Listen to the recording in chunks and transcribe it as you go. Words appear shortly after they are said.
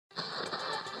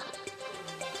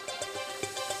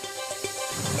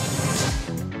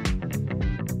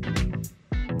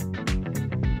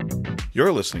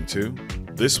You're listening to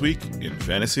This Week in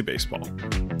Fantasy Baseball.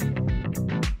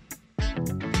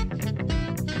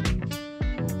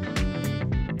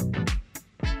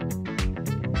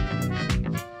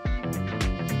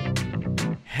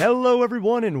 Hello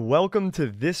everyone and welcome to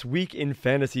This Week in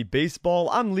Fantasy Baseball.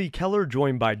 I'm Lee Keller,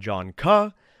 joined by John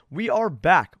Ka. We are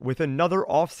back with another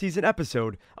off-season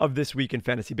episode of This Week in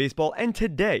Fantasy Baseball, and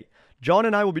today, John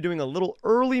and I will be doing a little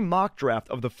early mock draft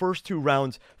of the first two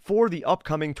rounds for the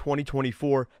upcoming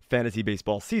 2024 fantasy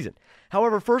baseball season.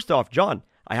 However, first off, John,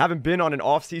 I haven't been on an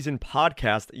off-season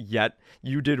podcast yet.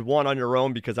 You did one on your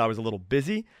own because I was a little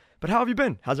busy, but how have you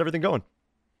been? How's everything going?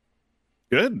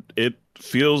 Good. It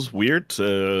feels weird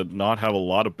to not have a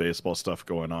lot of baseball stuff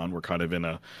going on. We're kind of in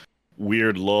a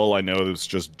weird lull. I know there's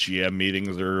just GM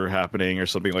meetings are happening or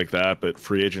something like that, but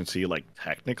free agency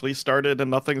technically started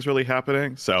and nothing's really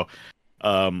happening. So,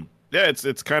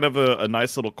 it's kind of a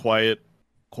nice little quiet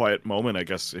moment, I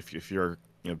guess, if you're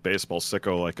baseball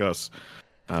sicko like us.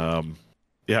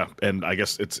 And I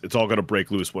guess it's all going to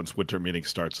break loose once winter meeting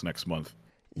starts next month.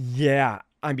 Yeah,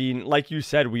 I mean, like you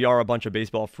said, we are a bunch of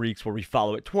baseball freaks where we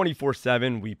follow it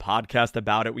 24/7. We podcast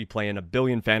about it. We play in a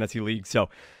billion fantasy leagues. So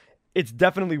it's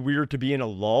definitely weird to be in a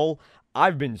lull.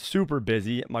 I've been super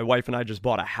busy. My wife and I just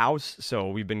bought a house, so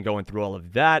we've been going through all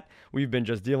of that. We've been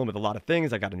just dealing with a lot of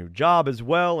things. I got a new job as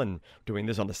well and doing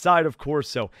this on the side, of course.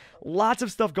 So lots of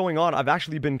stuff going on. I've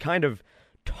actually been kind of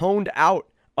toned out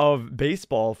of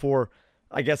baseball for,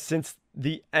 I guess, since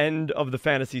the end of the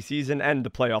fantasy season and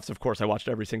the playoffs. Of course, I watched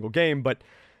every single game, but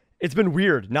it's been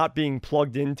weird not being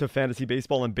plugged into fantasy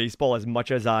baseball and baseball as much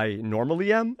as I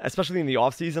normally am, especially in the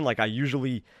offseason. Like, I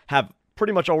usually have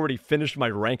pretty much already finished my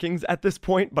rankings at this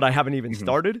point, but I haven't even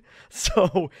started.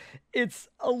 So it's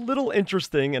a little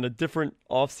interesting and a different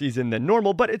offseason than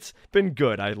normal, but it's been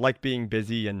good. I like being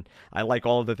busy and I like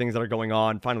all of the things that are going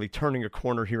on, finally turning a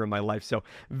corner here in my life. So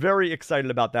very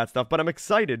excited about that stuff, but I'm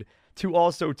excited to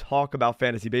also talk about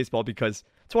fantasy baseball because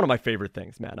it's one of my favorite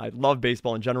things, man. I love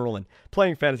baseball in general, and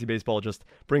playing fantasy baseball just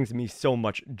brings me so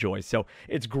much joy. So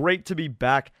it's great to be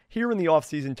back here in the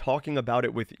offseason talking about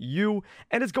it with you,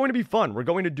 and it's going to be fun. We're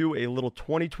going to do a little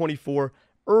 2024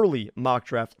 early mock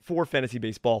draft for fantasy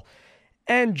baseball,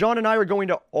 and John and I are going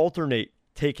to alternate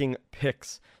taking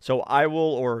picks. So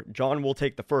John will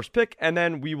take the first pick, and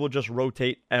then we will just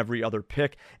rotate every other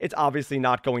pick. It's obviously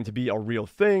not going to be a real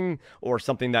thing or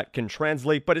something that can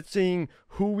translate, but it's seeing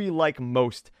who we like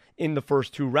most in the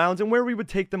first two rounds and where we would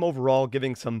take them overall,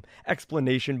 giving some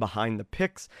explanation behind the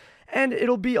picks. And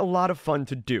it'll be a lot of fun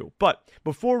to do. But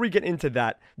before we get into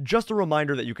that, just a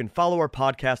reminder that you can follow our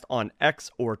podcast on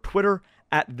X or Twitter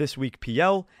at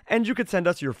ThisWeekPL, and you could send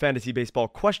us your fantasy baseball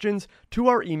questions to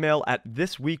our email at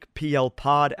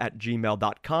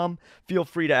thisweekplpod@gmail.com. Feel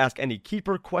free to ask any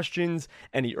keeper questions,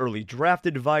 any early draft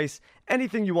advice,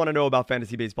 anything you want to know about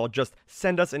fantasy baseball, just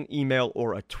send us an email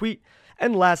or a tweet.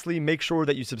 And lastly, make sure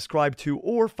that you subscribe to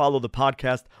or follow the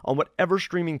podcast on whatever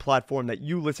streaming platform that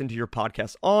you listen to your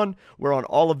podcast on. We're on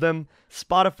all of them: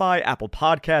 Spotify, Apple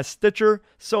Podcasts, Stitcher.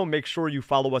 So make sure you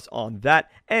follow us on that.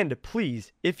 And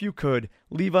please, if you could,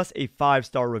 leave us a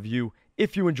 5-star review.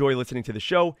 If you enjoy listening to the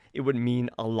show, it would mean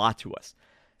a lot to us.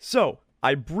 So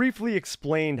I briefly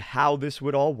explained how this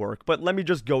would all work, but let me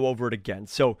just go over it again.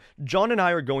 So John and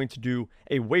I are going to do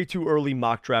a way too early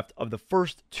mock draft of the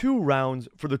first two rounds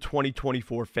for the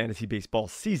 2024 fantasy baseball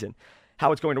season.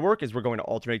 How it's going to work is we're going to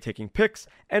alternate taking picks,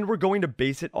 and we're going to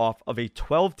base it off of a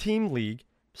 12-team league,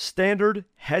 standard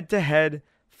head-to-head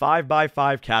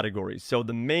 5x5 categories. So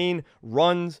the main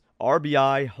runs,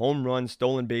 RBI, home run,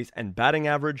 stolen base, and batting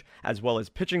average, as well as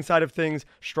pitching side of things,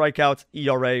 strikeouts,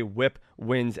 ERA, whip,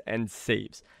 wins, and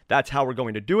saves. That's how we're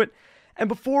going to do it. And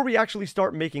before we actually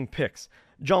start making picks,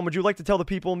 John, would you like to tell the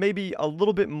people maybe a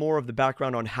little bit more of the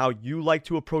background on how you like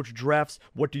to approach drafts?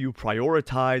 What do you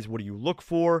prioritize? What do you look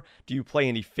for? Do you play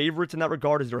any favorites in that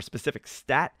regard? Is there a specific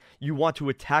stat you want to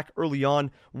attack early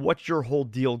on? What's your whole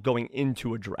deal going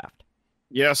into a draft?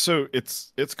 Yeah, so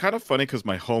it's kind of funny because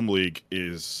my home league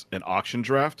is an auction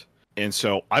draft. And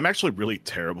so I'm actually really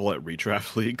terrible at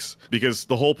redraft leagues because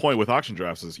the whole point with auction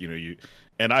drafts is,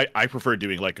 I prefer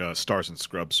doing like a stars and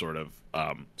scrubs sort of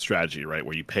strategy, right?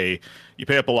 Where you pay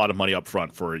up a lot of money up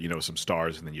front for, some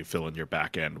stars, and then you fill in your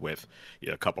back end with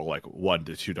a couple like $1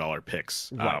 to $2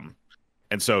 picks. Right.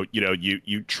 And so,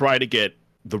 you try to get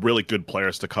the really good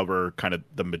players to cover kind of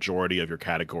the majority of your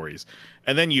categories.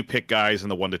 And then you pick guys in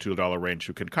the $1 to $2 range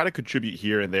who can kind of contribute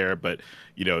here and there, but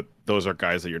those are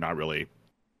guys that you're not really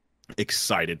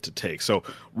excited to take. So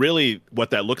really what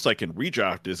that looks like in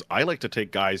redraft is I like to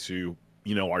take guys who,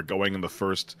 are going in the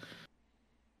first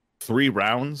 3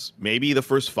 rounds, maybe the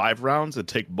first 5 rounds, and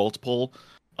take multiple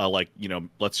like,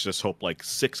 let's just hope like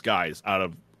 6 guys out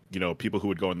of, people who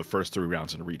would go in the first 3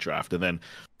 rounds in a redraft, and then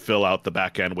fill out the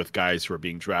back end with guys who are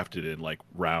being drafted in like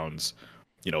rounds,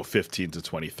 15 to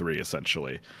 23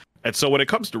 essentially. And so when it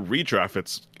comes to redraft,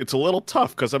 it's a little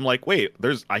tough because I'm like, wait,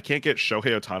 I can't get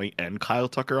Shohei Ohtani and Kyle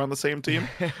Tucker on the same team.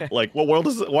 Like, what world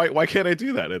is it? Why can't I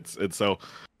do that? It's so,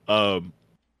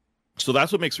 so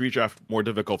that's what makes redraft more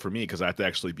difficult for me, because I have to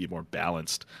actually be more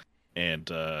balanced and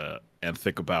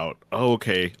think about, oh,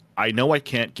 okay, I know I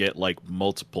can't get like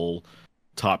multiple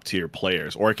top tier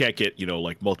players, or I can't get,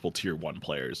 like multiple tier 1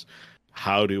 players.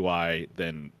 How do I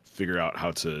then figure out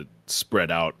how to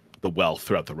spread out the wealth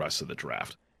throughout the rest of the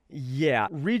draft? Yeah,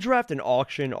 redraft and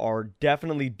auction are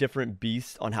definitely different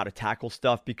beasts on how to tackle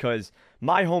stuff, because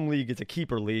my home league is a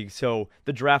keeper league, so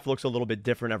the draft looks a little bit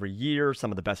different every year.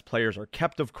 Some of the best players are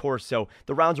kept, of course, so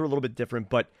the rounds are a little bit different.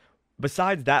 But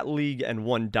besides that league and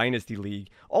one dynasty league,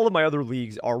 all of my other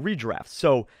leagues are redrafts.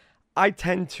 So I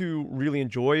tend to really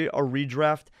enjoy a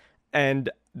redraft, and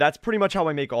that's pretty much how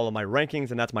I make all of my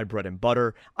rankings, and that's my bread and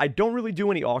butter. I don't really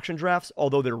do any auction drafts,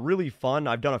 although they're really fun.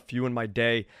 I've done a few in my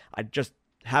day. I just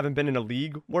haven't been in a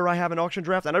league where I have an auction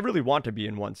draft, and I really want to be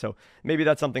in one, so maybe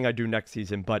that's something I do next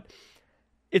season. But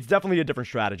it's definitely a different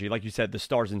strategy. Like you said, the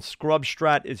Stars and Scrubs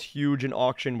strat is huge in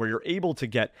auction, where you're able to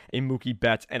get a Mookie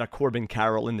Betts and a Corbin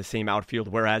Carroll in the same outfield,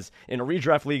 whereas in a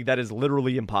redraft league, that is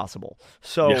literally impossible.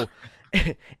 So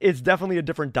it's definitely a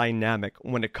different dynamic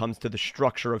when it comes to the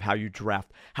structure of how you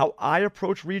draft. How I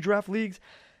approach redraft leagues,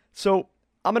 so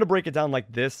I'm going to break it down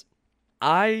like this.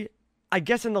 I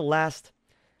guess in the last,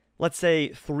 let's say,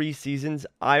 3 seasons,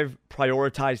 I've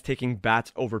prioritized taking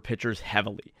bats over pitchers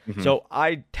heavily. So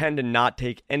I tend to not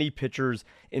take any pitchers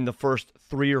in the first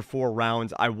 3 or 4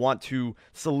 rounds. I want to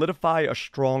solidify a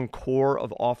strong core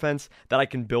of offense that I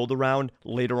can build around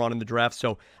later on in the draft.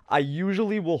 So I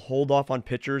usually will hold off on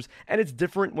pitchers, and it's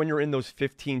different when you're in those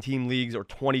 15-team leagues or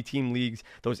 20-team leagues,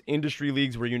 those industry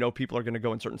leagues where people are going to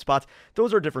go in certain spots.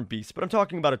 Those are different beasts, but I'm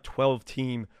talking about a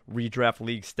 12-team redraft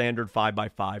league, standard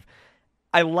 5x5.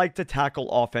 I like to tackle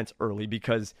offense early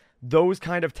because those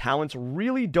kind of talents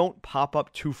really don't pop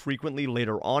up too frequently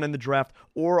later on in the draft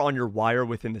or on your wire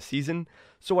within the season.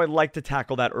 So I like to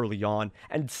tackle that early on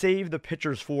and save the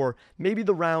pitchers for maybe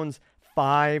the rounds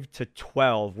 5 to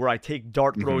 12, where I take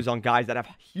dart throws on guys that have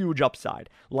huge upside.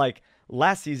 Like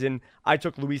last season, I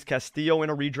took Luis Castillo in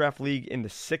a redraft league in the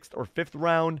 6th or 5th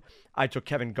round. I took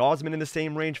Kevin Gausman in the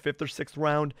same range, 5th or 6th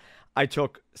round. I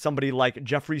took somebody like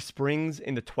Jeffrey Springs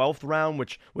in the 12th round,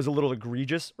 which was a little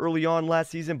egregious early on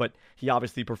last season, but he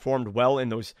obviously performed well in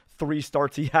those 3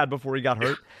 starts he had before he got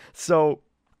hurt. So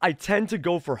I tend to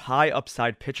go for high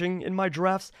upside pitching in my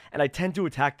drafts, and I tend to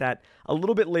attack that a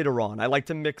little bit later on. I like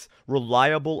to mix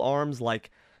reliable arms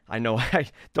like, I know I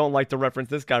don't like to reference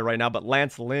this guy right now, but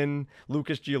Lance Lynn,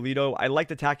 Lucas Giolito. I liked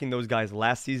attacking those guys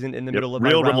last season in the middle of my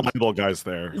rounds. Real reliable guys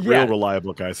there. Real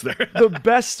reliable guys there. The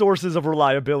best sources of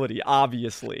reliability,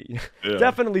 obviously. Yeah.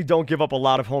 Definitely don't give up a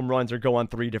lot of home runs or go on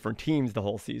 3 different teams the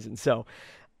whole season. So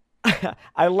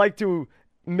I like to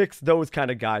mix those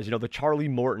kind of guys, the Charlie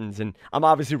Mortons. And I'm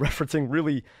obviously referencing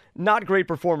really not great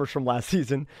performers from last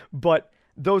season, but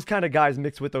those kind of guys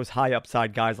mixed with those high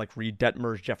upside guys like Reed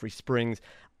Detmers, Jeffrey Springs.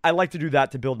 I like to do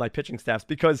that to build my pitching staffs,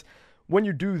 because when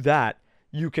you do that,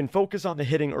 you can focus on the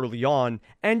hitting early on,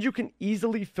 and you can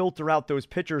easily filter out those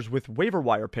pitchers with waiver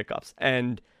wire pickups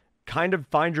and kind of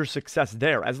find your success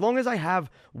there. As long as I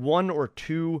have 1 or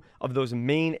 2 of those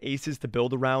main aces to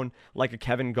build around, like a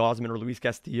Kevin Gausman or Luis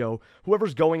Castillo,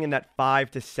 whoever's going in that 5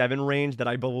 to 7 range that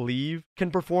I believe can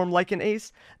perform like an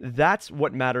ace, that's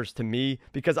what matters to me,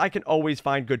 because I can always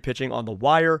find good pitching on the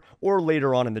wire or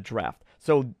later on in the draft.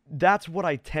 So that's what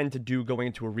I tend to do going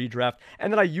into a redraft.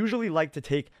 And then I usually like to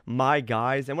take my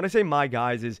guys. And when I say my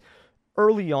guys is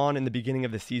early on in the beginning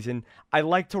of the season, I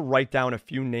like to write down a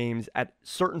few names at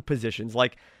certain positions,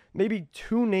 like maybe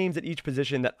 2 names at each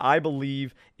position that I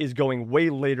believe is going way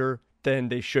later than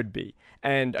they should be.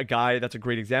 And a guy that's a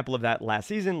great example of that last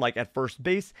season, like at first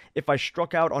base, if I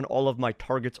struck out on all of my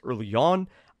targets early on,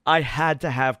 I had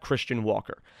to have Christian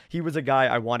Walker. He was a guy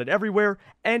I wanted everywhere,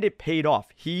 and it paid off.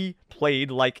 He played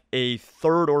like a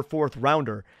 3rd or 4th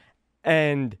rounder,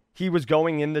 and he was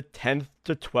going in the 10th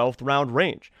to 12th round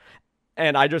range.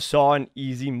 And I just saw an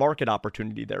easy market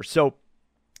opportunity there. So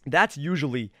that's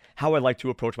usually how I like to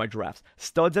approach my drafts.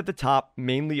 Studs at the top,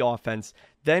 mainly offense,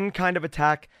 then kind of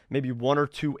attack maybe 1 or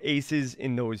 2 aces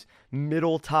in those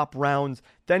middle top rounds,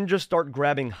 then just start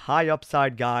grabbing high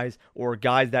upside guys or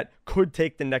guys that could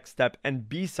take the next step and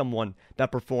be someone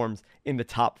that performs in the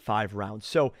top 5 rounds.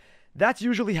 So that's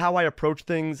usually how I approach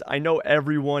things. I know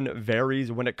everyone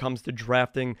varies when it comes to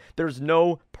drafting. There's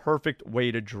no perfect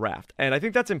way to draft. And I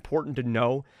think that's important to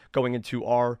know going into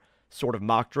our sort of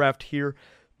mock draft here.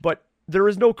 But there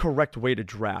is no correct way to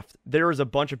draft. There is a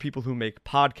bunch of people who make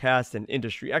podcasts and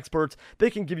industry experts. They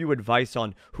can give you advice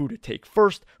on who to take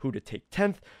first, who to take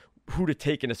 10th, who to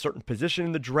take in a certain position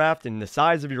in the draft and the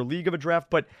size of your league of a draft.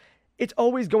 But it's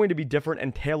always going to be different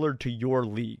and tailored to your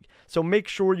league. So make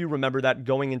sure you remember that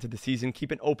going into the season.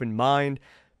 Keep an open mind.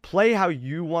 Play how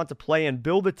you want to play and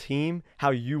build a team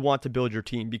how you want to build your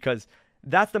team, because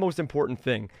that's the most important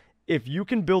thing. If you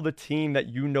can build a team that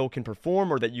you know can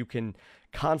perform or that you can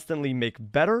constantly make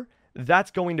better,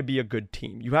 that's going to be a good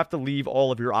team. You have to leave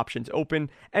all of your options open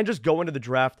and just go into the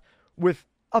draft with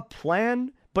a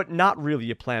plan, but not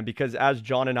really a plan, because as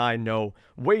John and I know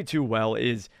way too well,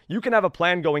 is you can have a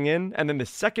plan going in, and then the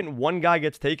second one guy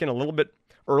gets taken a little bit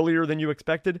earlier than you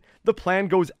expected, the plan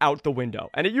goes out the window.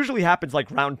 And it usually happens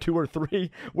like round 2 or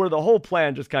 3, where the whole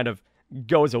plan just kind of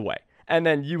goes away. And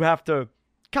then you have to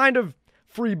kind of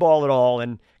free ball it all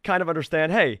and kind of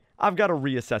understand, hey, I've got to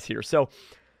reassess here. So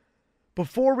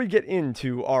before we get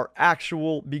into our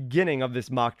actual beginning of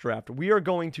this mock draft, we are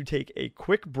going to take a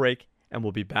quick break, and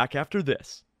we'll be back after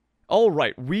this. All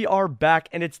right, we are back,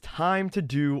 and it's time to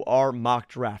do our mock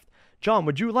draft. John,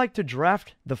 would you like to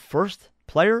draft the first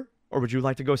player, or would you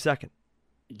like to go second?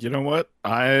 You know what?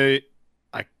 I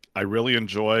really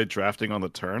enjoy drafting on the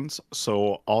turns,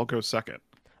 so I'll go second.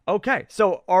 Okay,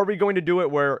 so are we going to do it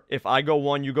where if I go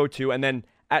 1, you go 2, and then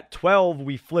at 12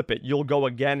 we flip it? You'll go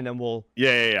again, and then we'll.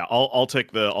 Yeah. I'll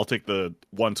take the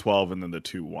 112 and then the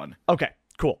 2-1. Okay,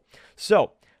 cool.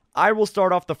 So I will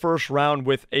start off the first round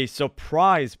with a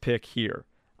surprise pick here.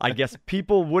 I guess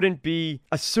people wouldn't be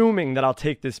assuming that I'll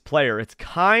take this player. It's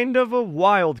kind of a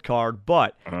wild card,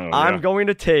 but I'm going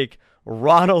to take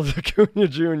Ronald Acuna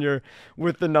Jr.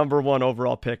 with the number 1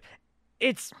 overall pick.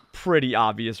 It's pretty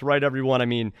obvious, right, everyone? I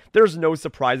mean, there's no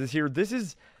surprises here. This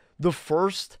is the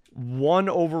first 1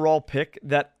 overall pick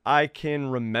that I can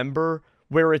remember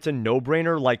where it's a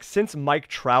no-brainer. Like, since Mike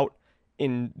Trout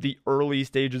in the early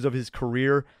stages of his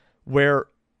career, where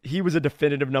he was a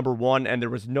definitive number 1 and there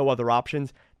was no other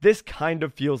options, this kind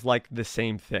of feels like the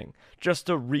same thing. Just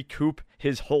to recoup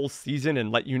his whole season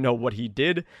and let you know what he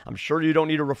did, I'm sure you don't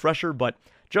need a refresher, but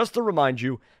just to remind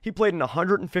you, he played in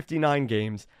 159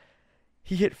 games.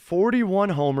 He hit 41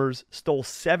 homers, stole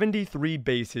 73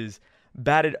 bases,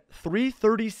 batted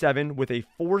 .337 with a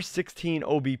 .416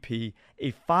 OBP,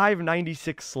 a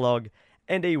 .596 slug,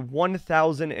 and a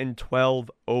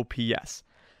 1,012 OPS.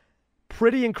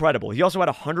 Pretty incredible. He also had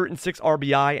 106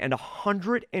 RBI and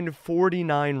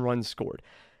 149 runs scored.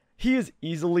 He is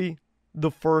easily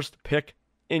the first pick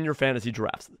in your fantasy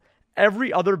drafts.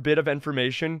 Every other bit of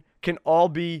information can all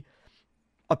be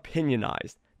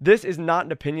opinionized. This is not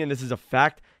an opinion. This is a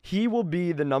fact. He will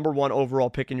be the number 1 overall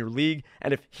pick in your league.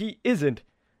 And if he isn't,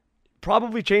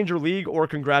 probably change your league, or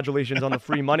congratulations on the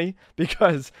free money,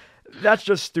 because that's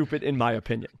just stupid in my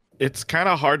opinion. It's kind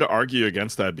of hard to argue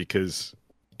against that, because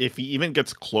if he even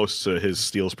gets close to his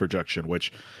steals projection,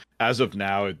 which as of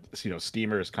now,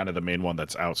 Steamer is kind of the main one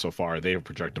that's out so far. They have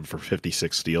projected him for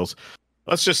 56 steals.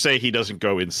 Let's just say he doesn't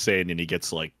go insane and he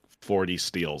gets like 40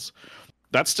 steals.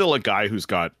 That's still a guy who's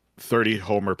got 30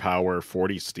 homer power,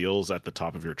 40 steals at the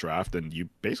top of your draft, and you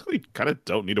basically kind of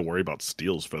don't need to worry about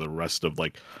steals for the rest of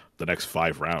like the next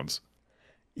 5 rounds.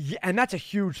 Yeah, and that's a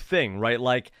huge thing, right?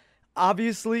 Like,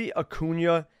 obviously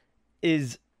Acuna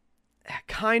is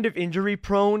kind of injury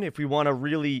prone if we want to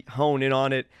really hone in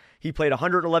on it. He played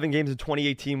 111 games in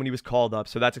 2018 when he was called up,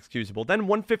 so that's excusable. Then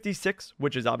 156,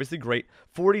 which is obviously great.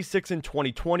 46 in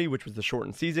 2020, which was the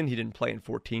shortened season. He didn't play in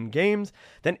 14 games.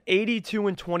 Then 82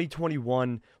 in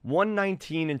 2021,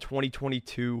 119 in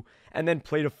 2022, and then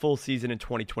played a full season in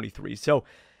 2023. So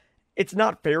it's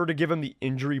not fair to give him the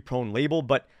injury-prone label,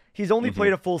 but he's only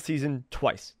played a full season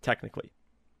twice, technically.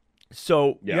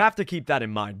 So you have to keep that in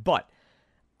mind. But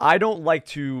I don't like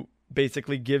to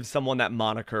basically give someone that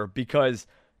moniker, because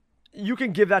you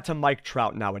can give that to Mike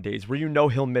Trout nowadays, where you know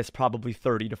he'll miss probably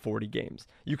 30 to 40 games.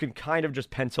 You can kind of just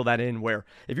pencil that in, where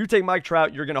if you take Mike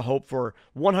Trout, you're going to hope for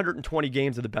 120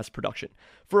 games of the best production.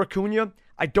 For Acuna,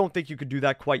 I don't think you could do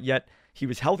that quite yet. He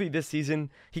was healthy this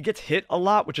season. He gets hit a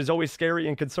lot, which is always scary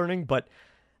and concerning, but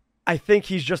I think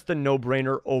he's just the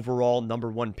no-brainer overall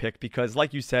number 1 pick, because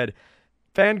like you said,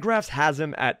 Fangraphs has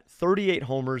him at 38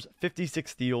 homers, 56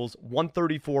 steals,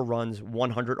 134 runs,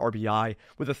 100 RBI,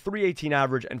 with a 318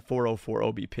 average and 404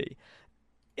 OBP.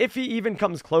 If he even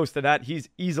comes close to that, he's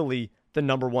easily the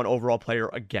number 1 overall player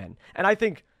again. And I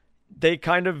think they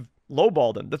kind of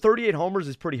lowballed him. The 38 homers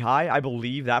is pretty high. I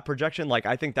believe that projection. Like,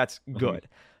 I think that's good.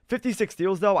 56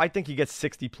 steals, though, I think he gets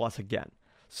 60 plus again.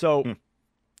 So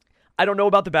I don't know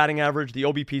about the batting average. The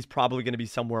OBP is probably going to be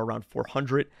somewhere around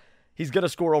 400. He's going to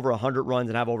score over 100 runs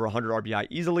and have over 100 RBI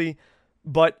easily.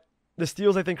 But the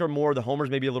steals, I think, are more. The homers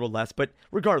maybe a little less. But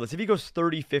regardless, if he goes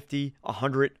 30, 50,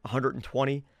 100,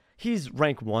 120, he's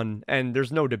rank 1, and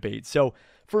there's no debate. So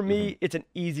for me, it's an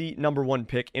easy number 1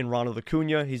 pick in Ronald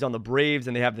Acuna. He's on the Braves,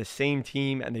 and they have the same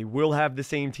team, and they will have the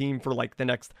same team for like the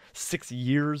next 6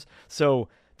 years. So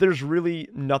there's really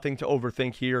nothing to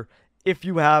overthink here. If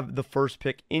you have the first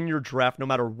pick in your draft, no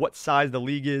matter what size the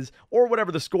league is or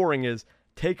whatever the scoring is,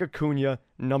 take Acuna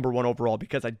number 1 overall,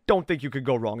 because I don't think you could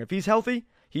go wrong. If he's healthy,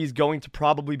 he's going to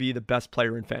probably be the best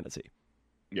player in fantasy.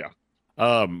 Yeah.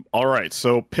 All right.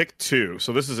 So pick 2.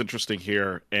 So this is interesting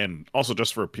here. And also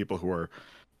just for people who are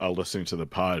listening to the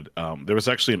pod, there was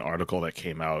actually an article that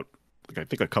came out, like, I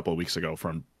think a couple of weeks ago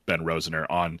from Ben Rosener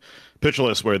on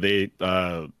Pitcherless, where they,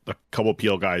 a couple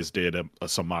PL guys did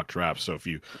some mock drafts. So if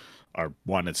you are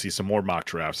wanting to see some more mock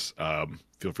drafts,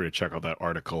 feel free to check out that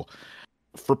article.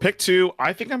 For pick 2,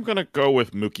 I think I'm going to go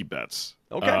with Mookie Betts.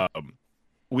 Okay.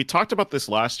 We talked about this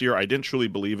last year. I didn't truly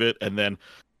believe it. And then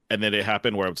it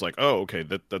happened where it's like, oh, okay,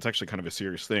 that's actually kind of a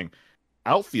serious thing.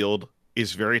 Outfield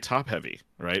is very top heavy,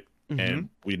 right? And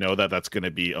we know that that's going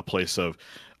to be a place of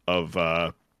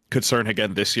concern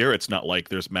again this year. It's not like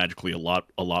there's magically a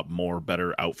lot more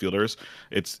better outfielders.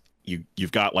 It's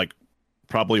you've got like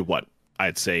probably what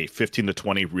I'd say 15 to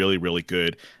 20 really, really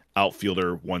good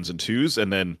outfielder 1s and 2s,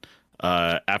 and then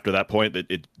after that point,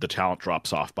 the talent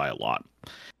drops off by a lot.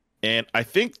 And I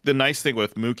think the nice thing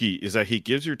with Mookie is that he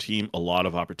gives your team a lot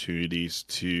of opportunities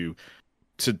to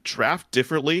draft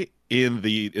differently in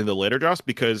the later drafts,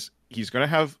 because he's going to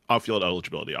have outfield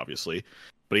eligibility, obviously,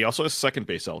 but he also has second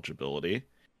base eligibility,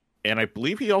 and I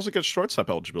believe he also gets shortstop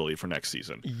eligibility for next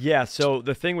season. Yeah. So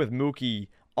the thing with Mookie,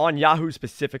 on Yahoo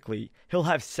specifically, he'll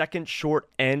have second, short,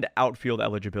 and outfield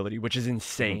eligibility, which is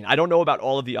insane. I don't know about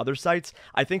all of the other sites.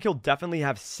 I think he'll definitely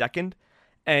have second,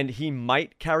 and he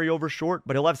might carry over short,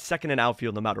 but he'll have second and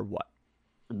outfield no matter what.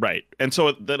 Right. And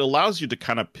so that allows you to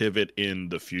kind of pivot in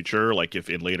the future. Like if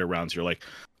in later rounds you're like,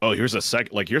 oh, here's a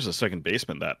second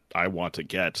baseman that I want to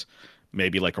get,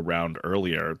 maybe like a round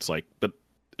earlier. It's like, but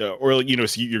or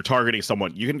so you're targeting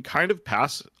someone, you can kind of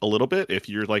pass a little bit if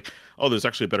you're like, oh, there's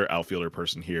actually a better outfielder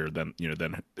person here than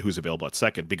who's available at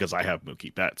second, because I have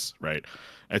Mookie Betts, right?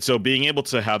 And so being able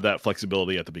to have that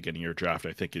flexibility at the beginning of your draft,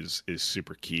 I think is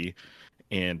super key.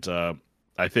 And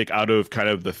I think out of kind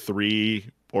of the 3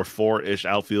 or 4-ish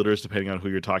outfielders, depending on who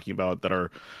you're talking about, that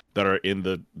are in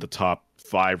the top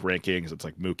 5 rankings, it's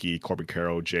like Mookie, Corbin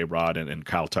Carroll, J-Rod, and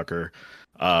Kyle Tucker,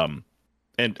 and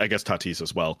I guess Tatis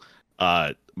as well.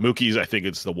 Mookie's, I think,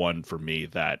 it's the one for me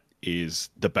that is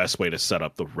the best way to set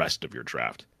up the rest of your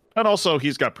draft. And also,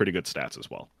 he's got pretty good stats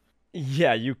as well.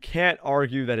 Yeah, you can't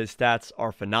argue that his stats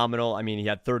are phenomenal. I mean, he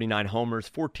had 39 homers,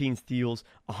 14 steals,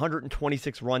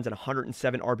 126 runs, and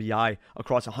 107 RBI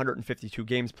across 152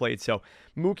 games played. So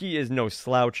Mookie is no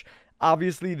slouch.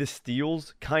 Obviously, the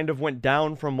steals kind of went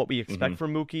down from what we expect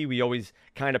from Mookie. We always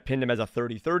kind of pinned him as a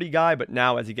 30-30 guy, but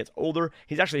now as he gets older,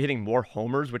 he's actually hitting more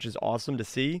homers, which is awesome to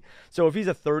see. So if he's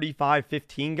a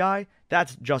 35-15 guy,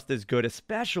 that's just as good,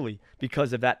 especially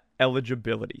because of that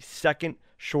eligibility. Second,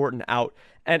 short, and out.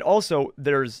 And also,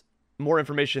 there's more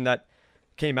information that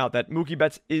came out that Mookie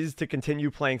Betts is to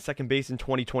continue playing second base in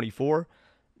 2024.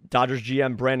 Dodgers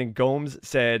GM Brandon Gomes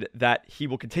said that he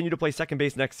will continue to play second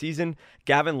base next season.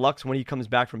 Gavin Lux, when he comes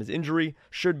back from his injury,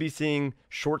 should be seeing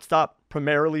shortstop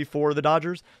primarily for the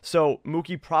Dodgers. So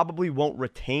Mookie probably won't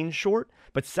retain short,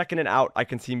 but second and out, I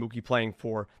can see Mookie playing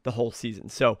for the whole season.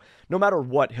 So no matter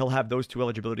what, he'll have those 2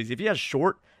 eligibilities. If he has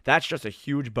short, that's just a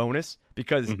huge bonus,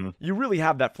 because you really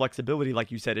have that flexibility,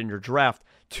 like you said, in your draft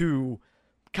to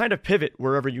kind of pivot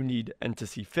wherever you need and to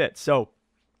see fit. So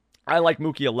I like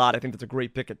Mookie a lot. I think that's a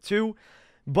great pick at 2.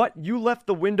 But you left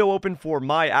the window open for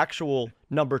my actual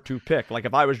number 2 pick. Like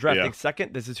if I was drafting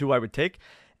second, this is who I would take.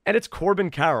 And it's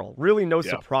Corbin Carroll. Really no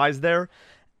surprise there.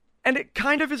 And it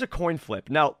kind of is a coin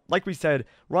flip. Now, like we said,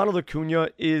 Ronald Acuna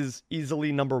is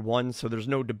easily number 1, so there's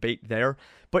no debate there.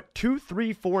 But 2,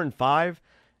 3, 4, and 5,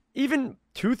 even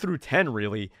 2 through 10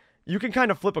 really, you can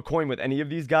kind of flip a coin with any of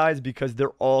these guys because they're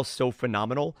all so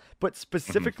phenomenal. But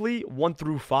specifically 1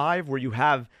 through 5, where you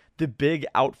have the big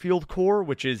outfield core,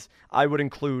 which is, I would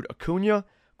include Acuna,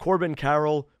 Corbin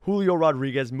Carroll, Julio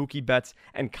Rodriguez, Mookie Betts,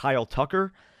 and Kyle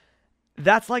Tucker.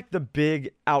 That's like the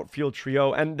big outfield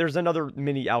trio, and there's another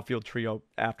mini outfield trio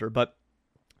after, but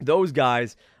those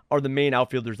guys are the main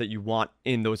outfielders that you want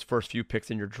in those first few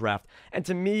picks in your draft. And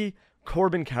to me,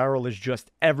 Corbin Carroll is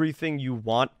just everything you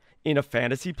want in a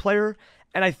fantasy player.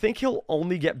 And I think he'll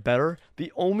only get better.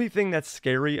 The only thing that's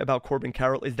scary about Corbin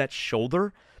Carroll is that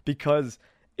shoulder, because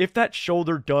if that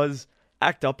shoulder does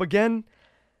act up again,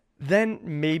 then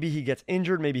maybe he gets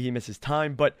injured, maybe he misses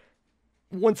time. But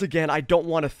once again, I don't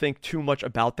want to think too much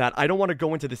about that. I don't want to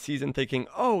go into the season thinking,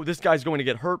 oh, this guy's going to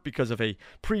get hurt because of a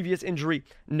previous injury.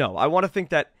 No, I want to think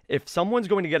that if someone's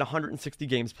going to get 160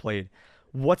 games played,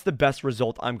 what's the best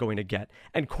result I'm going to get?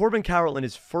 And Corbin Carroll in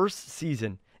his first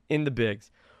season in the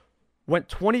Bigs went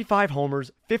 25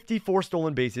 homers, 54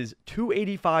 stolen bases,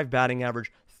 285 batting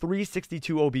average,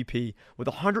 362 OBP with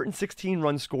 116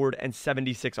 runs scored and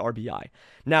 76 RBI.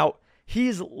 Now,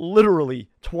 he's literally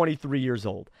 23 years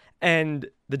old, and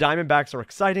the Diamondbacks are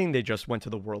exciting. They just went to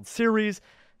the World Series.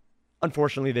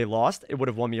 Unfortunately, they lost. It would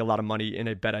have won me a lot of money in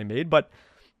a bet I made, but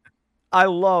I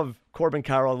love Corbin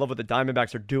Carroll. I love what the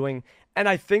Diamondbacks are doing. And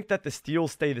I think that the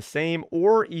steals stay the same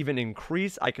or even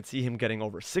increase. I could see him getting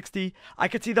over 60. I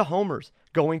could see the homers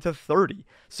going to 30.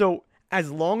 So as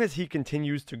long as he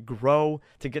continues to grow,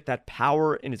 to get that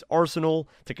power in his arsenal,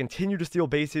 to continue to steal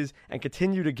bases and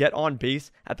continue to get on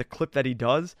base at the clip that he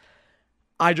does,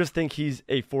 I just think he's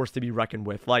a force to be reckoned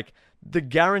with. Like, the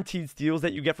guaranteed steals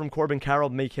that you get from Corbin Carroll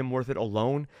make him worth it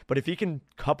alone. But if he can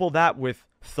couple that with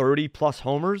 30 plus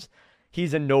homers,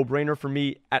 he's a no-brainer for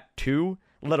me at 2,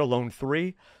 let alone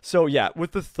 3. So yeah,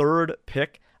 with the third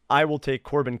pick, I will take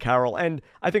Corbin Carroll. And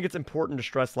I think it's important to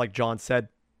stress, like John said,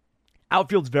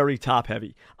 outfield's very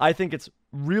top-heavy. I think it's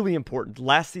really important.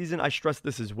 Last season, I stressed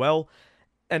this as well.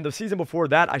 And the season before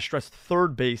that, I stressed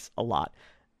third base a lot.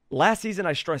 Last season,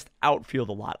 I stressed outfield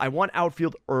a lot. I want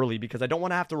outfield early because I don't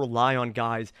want to have to rely on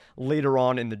guys later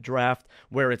on in the draft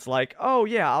where it's like, oh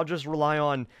yeah, I'll just rely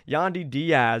on Yandy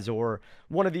Diaz or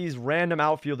one of these random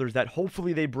outfielders that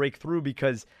hopefully they break through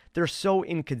because they're so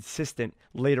inconsistent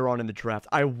later on in the draft.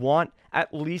 I want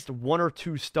at least 1 or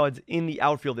 2 studs in the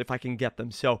outfield if I can get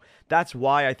them. So that's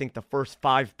why I think the first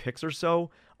 5 picks or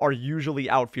so are usually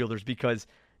outfielders, because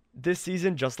this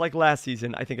season, just like last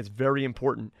season, I think it's very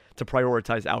important to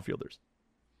prioritize outfielders.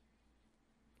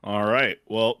 All right.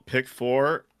 Well, pick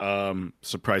 4.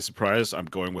 Surprise, surprise. I'm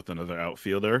going with another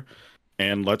outfielder.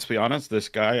 And let's be honest, this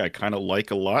guy I kind of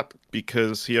like a lot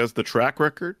because he has the track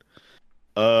record.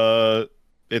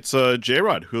 It's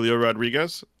J-Rod, Julio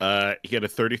Rodriguez. He had a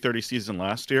 30-30 season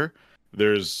last year.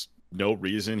 There's no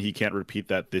reason he can't repeat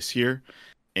that this year.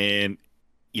 And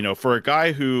for a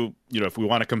guy who, if we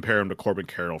want to compare him to Corbin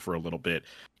Carroll for a little bit,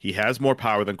 he has more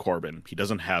power than Corbin. He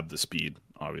doesn't have the speed,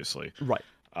 obviously. Right.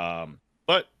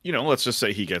 But, let's just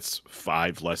say he gets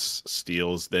 5 less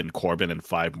steals than Corbin and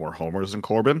 5 more homers than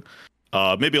Corbin.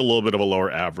 Maybe a little bit of a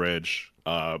lower average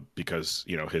because,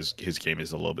 his game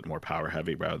is a little bit more power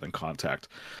heavy rather than contact.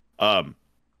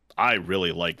 I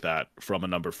really like that from a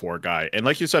number 4 guy. And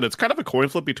like you said, it's kind of a coin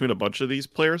flip between a bunch of these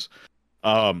players.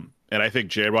 And I think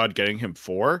J-Rod getting him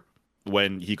 4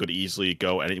 when he could easily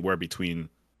go anywhere between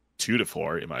 2 to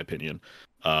 4, in my opinion,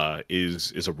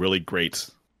 is a really great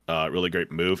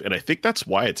move. And I think that's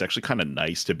why it's actually kind of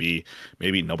nice to be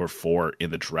maybe number 4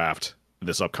 in the draft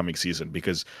this upcoming season,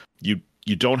 because you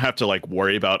don't have to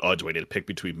worry about, oh, do I need to pick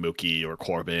between Mookie or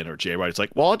Corbin or J-Rod? It's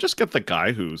like, well, I'll just get the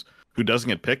guy who doesn't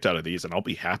get picked out of these, and I'll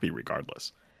be happy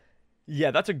regardless.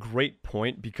 Yeah, that's a great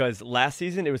point, because last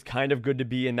season it was kind of good to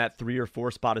be in that 3 or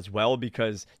 4 spot as well,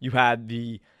 because you had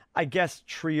the, I guess,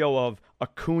 trio of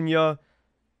Acuna,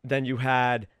 then you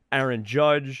had Aaron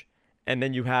Judge, and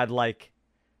then you had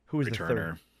who was the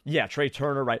Turner. third? Yeah, Trey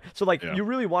Turner, right. So You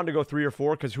really wanted to go 3 or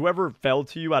 4 because whoever fell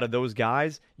to you out of those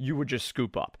guys, you would just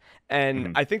scoop up.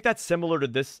 And I think that's similar to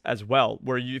this as well,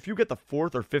 where if you get the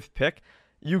 4th or 5th pick,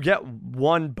 you get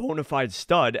one bona fide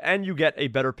stud and you get a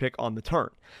better pick on the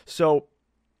turn. So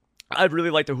I'd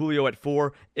really like the Julio at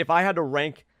 4. If I had to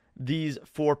rank these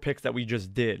 4 picks that we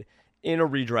just did in a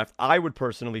redraft, I would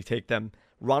personally take them: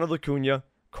 Ronald Acuna,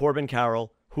 Corbin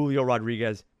Carroll, Julio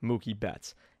Rodriguez, Mookie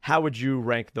Betts. How would you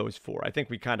rank those 4? I think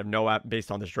we kind of know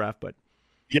based on this draft, but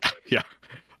yeah.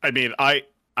 I mean,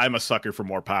 I'm a sucker for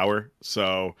more power,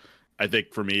 so I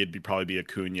think for me it'd probably be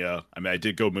Acuna. I mean, I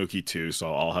did go Mookie too,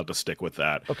 so I'll have to stick with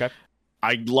that. Okay.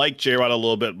 I like J-Rod a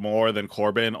little bit more than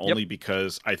Corbin, only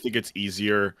because I think it's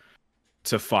easier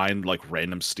to find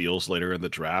random steals later in the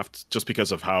draft, just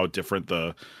because of how different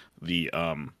the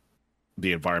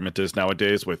environment is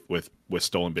nowadays with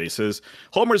stolen bases.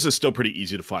 Homers is still pretty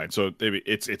easy to find, so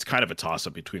it's kind of a toss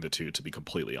up between the two, to be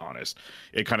completely honest.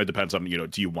 It kind of depends on,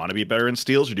 do you want to be better in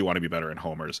steals or do you want to be better in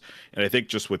homers? And I think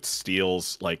just with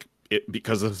steals,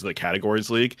 because of the categories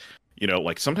league,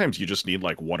 sometimes you just need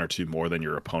 1 or 2 more than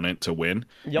your opponent to win.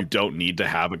 Yep. You don't need to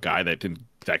have a guy that can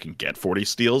that can get 40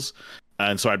 steals.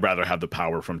 And so I'd rather have the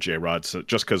power from J-Rod, so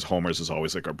just because homers is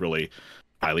always like a really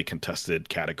highly contested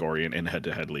category in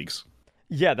head-to-head leagues.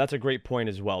 Yeah, that's a great point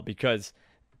as well, because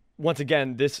once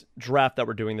again, this draft that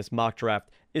we're doing, this mock draft,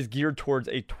 is geared towards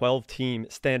a 12-team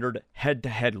standard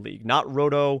head-to-head league, not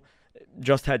roto,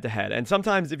 just head-to-head. And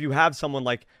sometimes if you have someone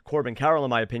like Corbin Carroll, in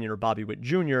my opinion, or Bobby Witt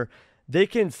Jr., they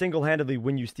can single-handedly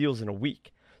win you steals in a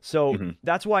week. So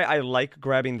that's why I like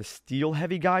grabbing the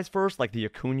steal-heavy guys first, like the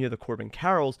Acuna, the Corbin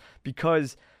Carrolls,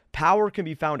 because power can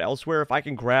be found elsewhere. If I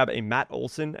can grab a Matt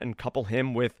Olson and couple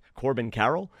him with Corbin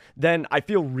Carroll, then I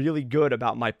feel really good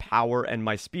about my power and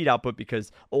my speed output,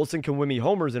 because Olson can win me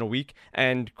homers in a week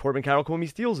and Corbin Carroll can win me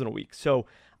steals in a week. So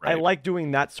I like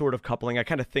doing that sort of coupling. I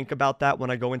kind of think about that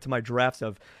when I go into my drafts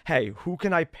of, hey, who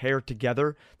can I pair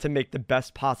together to make the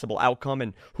best possible outcome,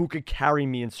 and who could carry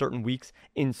me in certain weeks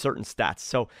in certain stats.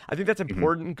 So I think that's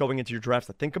important going into your drafts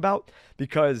to think about,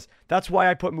 because that's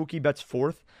why I put Mookie Betts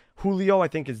fourth. Julio, I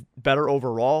think, is better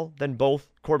overall than both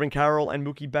Corbin Carroll and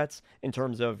Mookie Betts in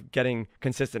terms of getting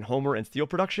consistent homer and steal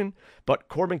production. But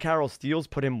Corbin Carroll's steals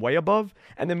put him way above.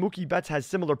 And then Mookie Betts has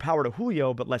similar power to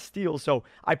Julio, but less steals. So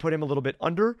I put him a little bit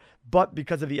under. But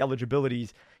because of the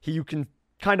eligibilities, you can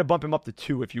kind of bump him up to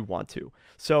 2 if you want to.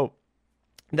 So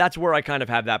that's where I kind of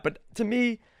have that. But to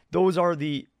me, those are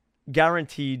the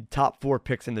guaranteed top 4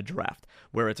 picks in the draft,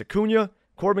 where it's Acuna,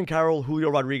 Corbin Carroll, Julio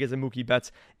Rodriguez, and Mookie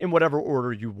Betts in whatever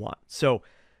order you want. So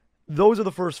those are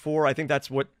the first 4. I think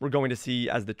that's what we're going to see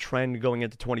as the trend going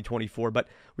into 2024, but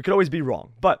we could always be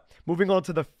wrong. But moving on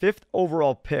to the 5th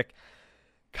overall pick,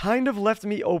 kind of left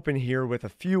me open here with a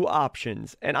few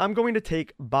options, and I'm going to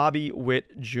take Bobby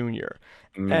Witt Jr.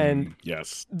 And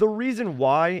yes, the reason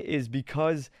why is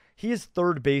because he is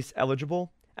third base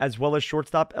eligible as well as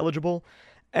shortstop eligible.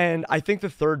 And I think the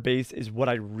third base is what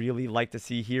I really like to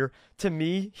see here. To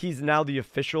me, he's now the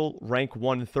official rank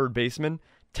 1 third baseman,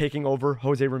 taking over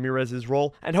Jose Ramirez's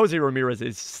role. And Jose Ramirez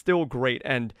is still great.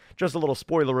 And just a little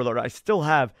spoiler alert, I still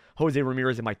have Jose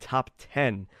Ramirez in my top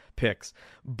 10 picks.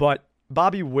 But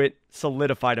Bobby Witt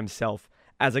solidified himself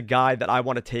as a guy that I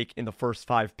want to take in the first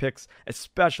 5 picks,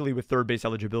 especially with third base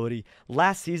eligibility.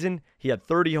 Last season, he had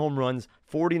 30 home runs,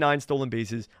 49 stolen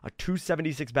bases, a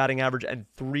 276 batting average, and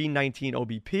 319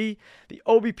 OBP. The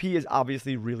OBP is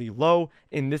obviously really low.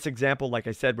 In this example, like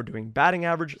I said, we're doing batting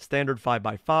average, standard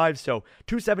 5x5, so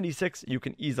 276 you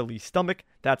can easily stomach.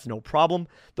 That's no problem.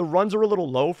 The runs are a little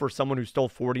low for someone who stole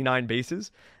 49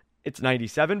 bases. It's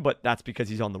 97, but that's because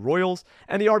he's on the Royals.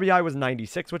 And the RBI was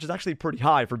 96, which is actually pretty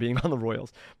high for being on the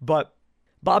Royals. But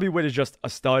Bobby Witt is just a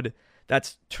stud.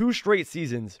 That's 2 straight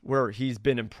seasons where he's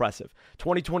been impressive.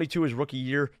 2022 is rookie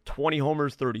year, 20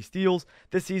 homers, 30 steals.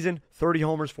 This season, 30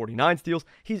 homers, 49 steals.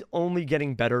 He's only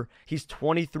getting better. He's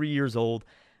 23 years old.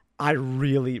 I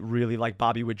really, really like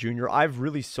Bobby Witt Jr. I've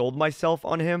really sold myself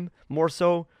on him more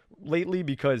so lately,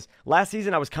 because last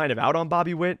season I was kind of out on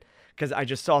Bobby Witt, because I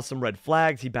just saw some red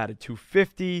flags. He batted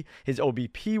 250. His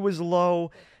OBP was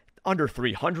low, under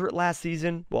 300 last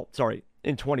season. Well, sorry,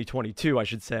 in 2022, I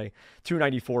should say.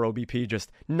 294 OBP,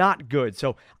 just not good.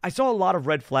 So I saw a lot of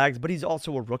red flags, but he's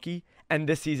also a rookie. And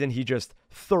this season, he just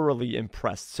thoroughly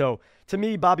impressed. So to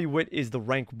me, Bobby Witt is the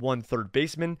rank 1 third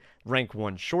baseman, rank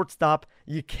 1 shortstop.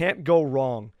 You can't go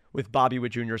wrong with Bobby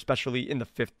Witt Jr., especially in the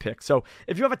 5th pick. So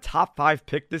if you have a top 5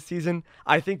 pick this season,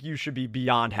 I think you should be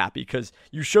beyond happy, because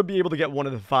you should be able to get one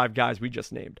of the 5 guys we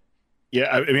just named. Yeah,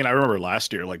 I mean, I remember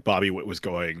last year, like, Bobby Witt was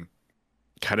going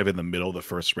kind of in the middle of the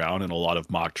first round in a lot of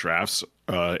mock drafts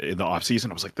in the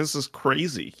offseason. I was like, this is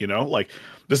crazy, you know? Like,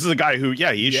 this is a guy who,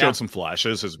 he showed some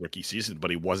flashes his rookie season, but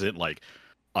he wasn't like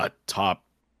a top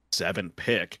 7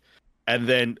 pick. And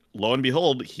then, lo and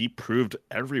behold, he proved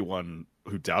everyone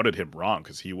who doubted him wrong,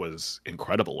 because he was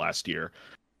incredible last year.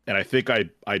 And I think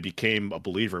I became a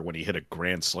believer when he hit a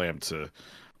grand slam to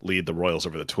lead the Royals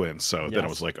over the Twins. So then I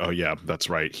was like, oh yeah, that's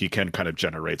right. He can kind of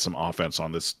generate some offense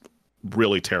on this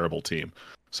really terrible team.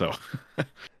 So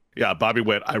yeah, Bobby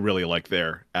Witt, I really like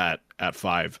there at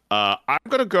 5. I'm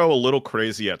going to go a little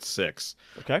crazy at 6.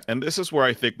 Okay. And this is where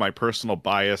I think my personal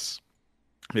bias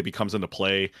maybe comes into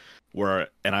play,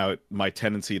 my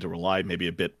tendency to rely maybe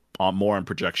a bit more on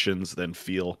projections than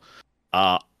feel.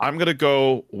 I'm gonna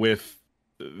go with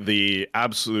the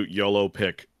absolute YOLO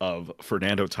pick of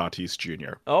Fernando Tatis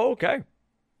Jr. Oh, okay.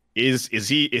 Is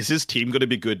his team going to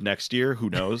be good next year? Who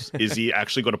knows? Is he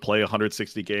actually going to play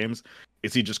 160 games?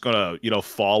 Is he just going to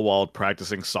fall while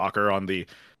practicing soccer on the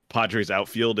Padres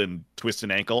outfield and twist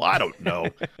an ankle? I don't know.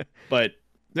 But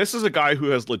this is a guy who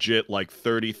has legit like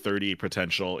 30-30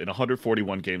 potential in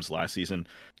 141 games last season,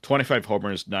 25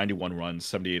 homers, 91 runs,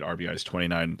 78 RBIs,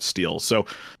 29 steals. So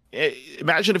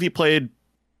imagine if he played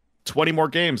 20 more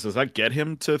games. Does that get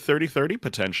him to 30-30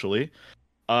 potentially?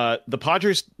 The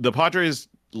Padres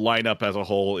lineup as a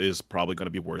whole is probably going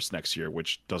to be worse next year,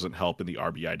 which doesn't help in the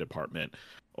RBI department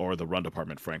or the run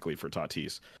department, frankly, for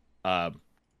Tatis. Uh,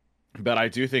 but I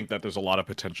do think that there's a lot of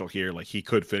potential here. Like, he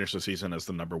could finish the season as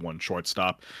the number one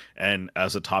shortstop and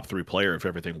as a top three player if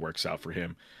everything works out for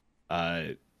him. Uh,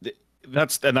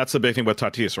 that's the big thing with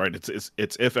Tatis, right?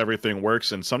 It's if everything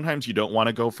works, and sometimes you don't want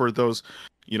to go for those,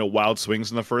 wild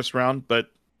swings in the first round.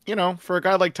 But for a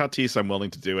guy like Tatis, I'm willing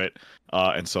to do it,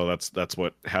 and so that's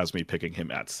what has me picking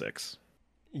him at 6.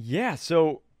 Yeah,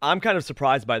 so I'm kind of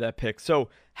surprised by that pick. So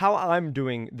how I'm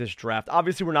doing this draft,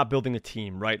 obviously we're not building a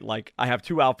team, right? Like, I have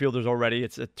 2 outfielders already.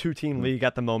 It's a 2-team league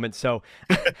at the moment. So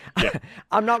Yeah.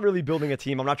 I'm not really building a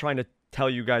team. I'm not trying to tell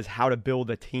you guys how to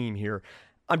build a team here.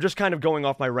 I'm just kind of going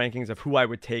off my rankings of who I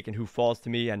would take and who falls to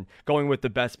me and going with the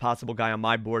best possible guy on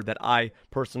my board that I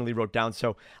personally wrote down.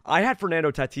 So I had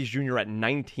Fernando Tatis Jr. at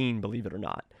 19, believe it or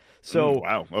not. So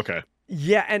Wow. Okay.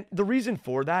 yeah, and the reason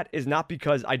for that is not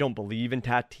because I don't believe in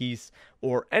Tatis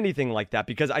or anything like that,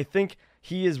 because I think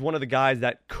he is one of the guys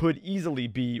that could easily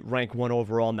be rank 1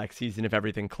 overall next season if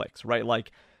everything clicks, right?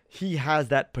 Like, he has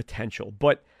that potential.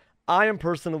 But I am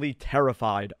personally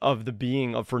terrified of the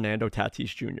being of Fernando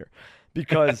Tatis Jr.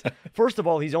 because, first of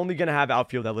all, he's only going to have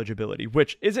outfield eligibility,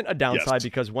 which isn't a downside Yes.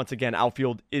 because, once again,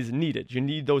 outfield is needed. You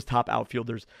need those top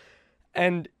outfielders.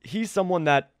 And he's someone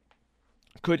that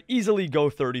could easily go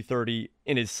 30-30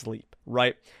 in his sleep,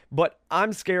 right? But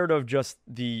I'm scared of just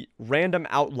the random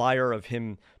outlier of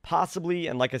him possibly,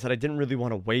 and like I said, I didn't really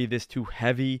want to weigh this too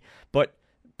heavy, but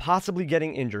possibly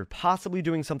getting injured, possibly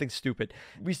doing something stupid.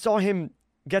 We saw him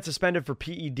get suspended for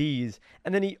PEDs,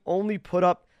 and then he only put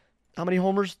up how many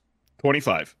homers?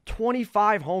 25.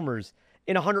 25 homers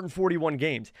in 141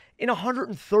 games. In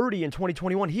 130 in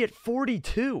 2021, he hit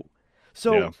 42.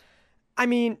 So, Yeah. I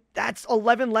mean, that's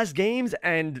 11 less games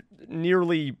and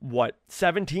nearly,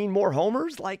 17 more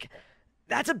homers? Like,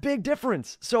 that's a big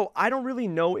difference. So I don't really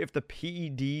know if the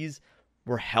PEDs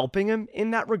were helping him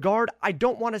in that regard. I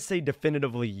don't want to say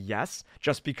definitively yes,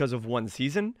 just because of one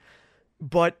season.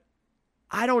 But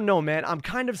I don't know, man. I'm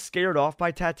kind of scared off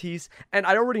by Tatis, and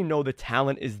I already know the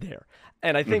talent is there.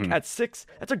 And I think at 6,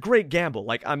 that's a great gamble.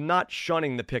 Like, I'm not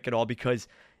shunning the pick at all, because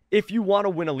if you want to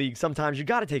win a league, sometimes you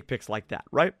got to take picks like that,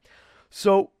 right?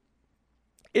 So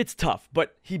it's tough,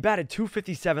 but he batted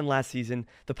 .257 last season.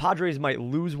 The Padres might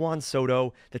lose Juan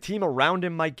Soto. The team around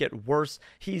him might get worse.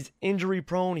 He's injury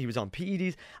prone. He was on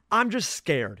PEDs. I'm just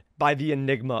scared by the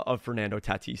enigma of Fernando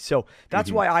Tatis. So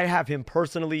that's why I have him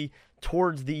personally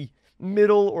towards the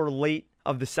middle or late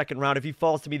of the second round. If he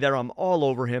falls to me there, I'm all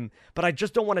over him. But I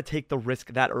just don't want to take the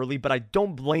risk that early. But I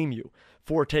don't blame you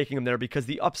for taking him there because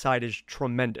the upside is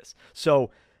tremendous.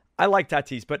 So I like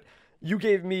Tatis, but you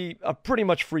gave me a pretty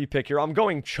much free pick here. I'm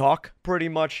going chalk pretty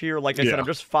much here. Like I said, I'm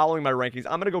just following my rankings.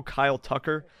 I'm going to go Kyle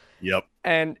Tucker. Yep.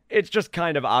 And it's just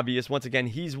kind of obvious. Once again,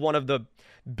 he's one of the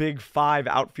big 5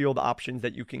 outfield options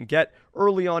that you can get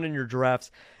early on in your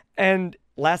drafts. And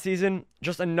last season,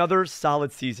 just another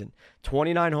solid season.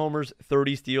 29 homers,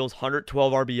 30 steals,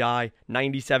 112 RBI,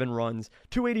 97 runs,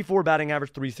 284 batting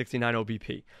average, 369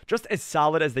 OBP. Just as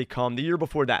solid as they come. The year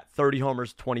before that, 30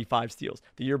 homers, 25 steals.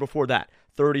 The year before that,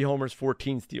 30 homers,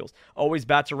 14 steals. Always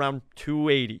bats around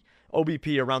 280.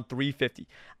 OBP around 350.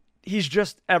 He's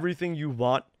just everything you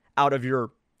want out of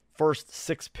your first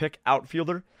 6 pick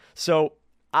outfielder. So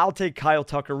I'll take Kyle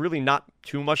Tucker. Really not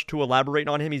too much to elaborate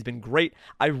on him. He's been great.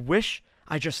 I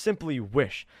just simply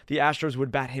wish the Astros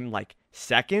would bat him like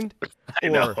second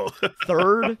or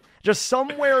third, just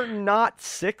somewhere not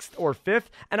 6th or 5th.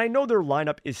 And I know their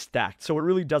lineup is stacked, so it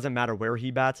really doesn't matter where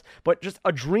he bats. But just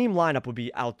a dream lineup would be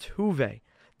Altuve.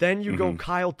 Then you go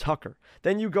Kyle Tucker.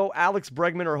 Then you go Alex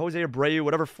Bregman or Jose Abreu,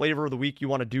 whatever flavor of the week you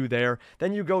want to do there.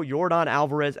 Then you go Yordan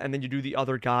Alvarez, and then you do the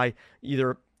other guy,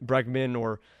 either Bregman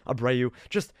or Abreu.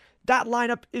 Just that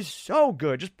lineup is so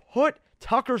good. Just put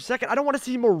Tucker second. I don't want to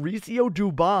see Mauricio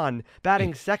Dubon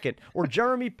batting second or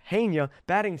Jeremy Pena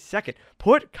batting second.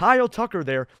 Put Kyle Tucker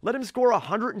there. Let him score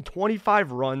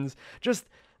 125 runs. Just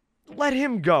let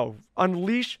him go.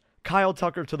 Unleash Kyle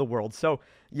Tucker to the world. So,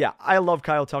 yeah, I love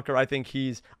Kyle Tucker. I think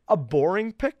he's a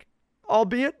boring pick,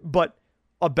 albeit, but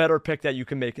a better pick that you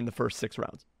can make in the first 6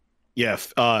 rounds. Yeah.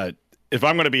 If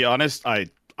I'm going to be honest, I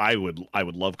would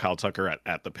love Kyle Tucker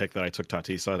at the pick that I took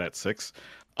Tatis at 6.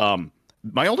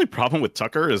 My only problem with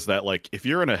Tucker is that, like, if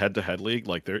you're in a head-to-head league,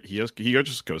 like, he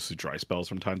just goes through dry spells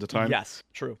from time to time. Yes,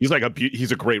 true. He's like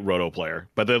he's a great roto player.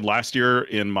 But then last year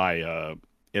in my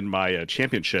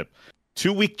championship,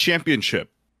 2-week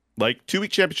championship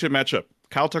matchup,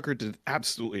 Kyle Tucker did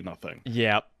absolutely nothing.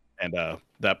 Yeah. and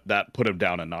that put him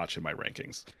down a notch in my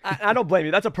rankings. I don't blame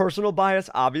you. That's a personal bias,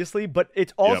 obviously, but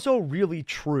it's also really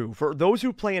true. For those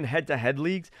who play in head-to-head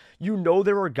leagues, you know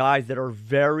there are guys that are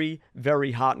very,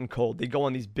 very hot and cold. They go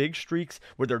on these big streaks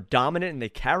where they're dominant and they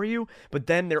carry you, but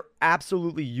then they're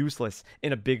absolutely useless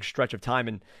in a big stretch of time.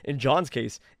 And in John's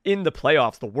case, in the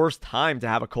playoffs, the worst time to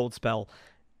have a cold spell,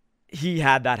 he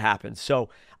had that happen. So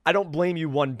I don't blame you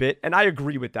one bit, and I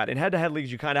agree with that. In head-to-head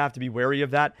leagues, you kind of have to be wary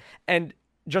of that. And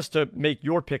just to make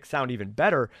your pick sound even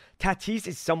better, Tatis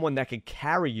is someone that can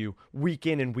carry you week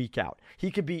in and week out.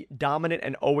 He could be dominant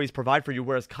and always provide for you,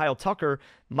 whereas Kyle Tucker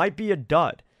might be a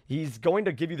dud. He's going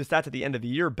to give you the stats at the end of the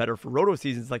year, better for roto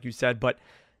seasons, like you said, but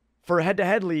for a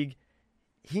head-to-head league,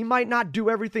 he might not do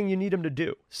everything you need him to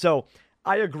do. So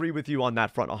I agree with you on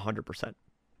that front 100%.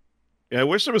 Yeah, I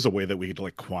wish there was a way that we could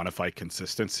like quantify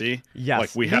consistency. Yes,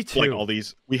 like we have like all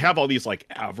these like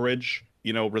average,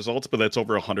 results, but that's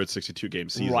over 162 game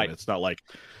season. Right. It's not like,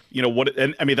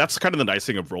 and I mean that's kind of the nice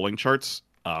thing of rolling charts.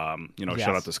 Shout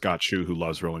out to Scott Shu who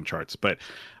loves rolling charts, but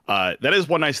that is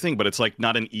one nice thing, but it's like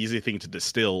not an easy thing to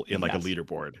distill in like a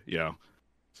leaderboard.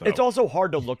 So it's also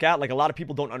hard to look at. Like a lot of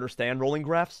people don't understand rolling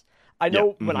graphs. I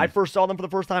know when I first saw them for the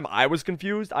first time, I was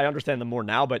confused. I understand them more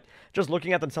now, but just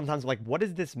looking at them sometimes I'm like, what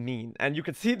does this mean? And you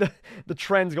can see the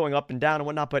trends going up and down and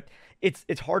whatnot, but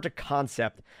it's hard to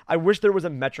concept. I wish there was a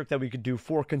metric that we could do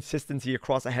for consistency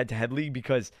across a head-to-head league,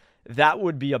 because that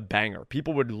would be a banger.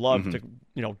 People would love to,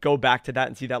 go back to that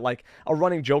and see that. Like a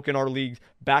running joke in our league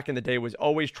back in the day was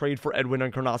always trade for Edwin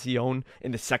Encarnacion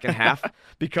in the second half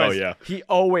because he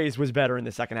always was better in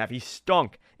the second half. He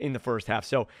stunk in the first half.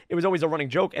 So it was always a running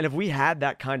joke. And if we had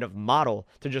that kind of model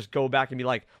to just go back and be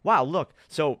like, wow, look,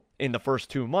 so in the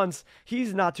first 2 months,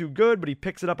 he's not too good, but he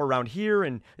picks it up around here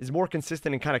and is more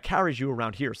consistent and kind of carries you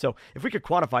around here. So if we could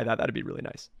quantify that, that'd be really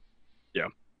nice. Yeah.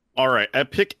 All right. At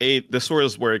pick 8, this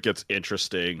is where it gets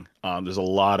interesting. There's a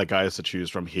lot of guys to choose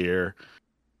from here.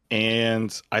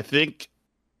 And I think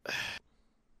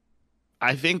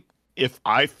if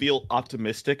I feel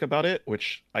optimistic about it,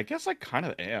 which I guess I kind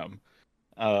of am,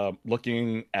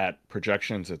 looking at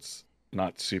projections, it's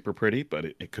not super pretty, but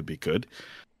it could be good.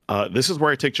 This is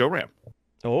where I take Joe Ram.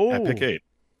 At pick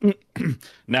 8.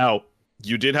 Now,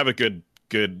 you did have a good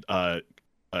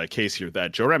case here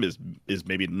that Joe Ram is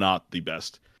maybe not the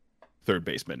best third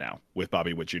baseman now, with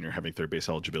Bobby Witt Jr. having third base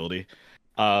eligibility.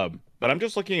 But I'm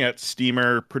just looking at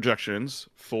Steamer projections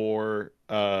for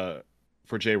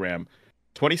J-Ram.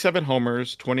 27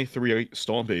 homers, 23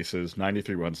 stolen bases,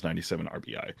 93 runs, 97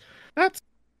 RBI. That's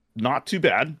not too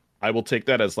bad. I will take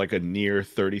that as like a near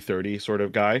 30-30 sort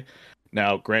of guy.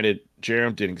 Now, granted,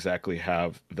 J-Ram didn't exactly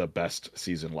have the best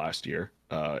season last year.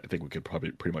 I think we could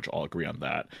probably pretty much all agree on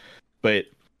that. But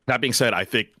that being said, I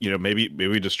think, maybe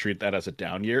we just treat that as a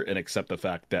down year and accept the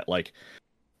fact that, like,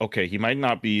 okay, he might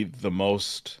not be the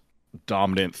most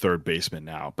dominant third baseman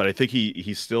now, but I think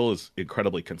he still is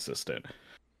incredibly consistent.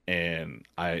 And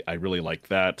I really like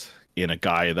that in a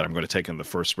guy that I'm going to take in the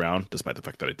first round, despite the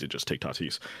fact that I did just take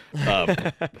Tatis.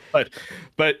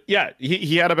 But yeah,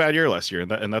 he had a bad year last year,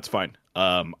 and that's fine.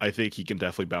 I think he can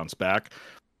definitely bounce back.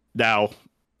 Now,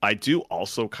 I do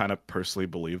also kind of personally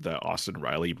believe that Austin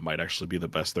Riley might actually be the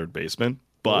best third baseman,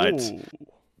 but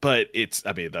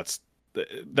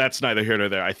that's neither here nor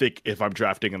there. I think if I'm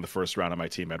drafting in the first round of my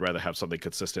team, I'd rather have something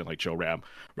consistent like Joe Ram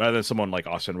rather than someone like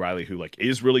Austin Riley, who like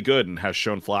is really good and has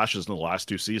shown flashes in the last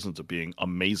 2 seasons of being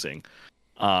amazing.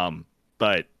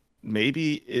 But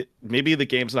maybe the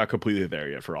game's not completely there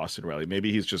yet for Austin Riley.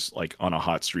 Maybe he's just like on a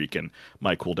hot streak and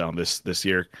might cool down this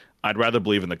year. I'd rather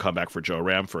believe in the comeback for Joe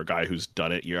Ram, for a guy who's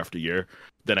done it year after year,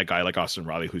 than a guy like Austin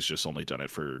Riley who's just only done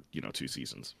it for 2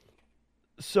 seasons.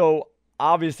 So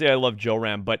obviously I love Joe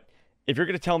Ram, but if you're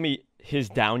going to tell me his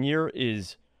down year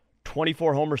is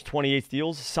 24 homers, 28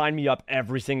 steals, sign me up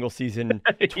every single season,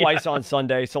 twice on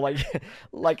Sunday. So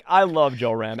like I love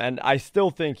Joe Ram, and I still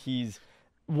think he's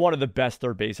one of the best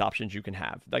third base options you can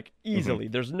have. Like easily,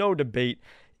 there's no debate.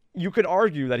 You could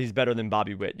argue that he's better than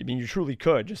Bobby Witt. I mean, you truly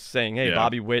could, just saying, hey,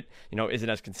 Bobby Witt, isn't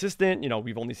as consistent.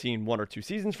 We've only seen 1 or 2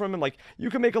 seasons from him. Like, you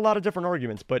can make a lot of different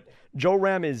arguments, but Joe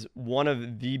Ram is one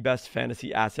of the best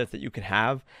fantasy assets that you can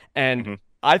have. And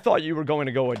I thought you were going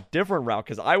to go a different route,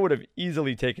 because I would have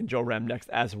easily taken Joe Ram next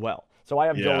as well. So I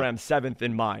have Joe Ram 7th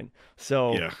in mine.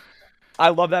 So I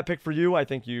love that pick for you. I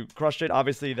think you crushed it.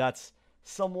 Obviously, that's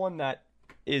someone that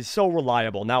is so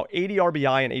reliable. Now, 80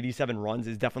 RBI and 87 runs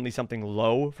is definitely something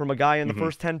low from a guy in the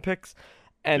first 10 picks.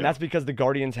 And that's because the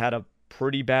Guardians had a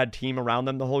pretty bad team around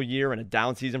them the whole year, and a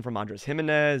down season from Andres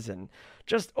Jimenez, and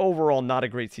just overall not a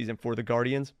great season for the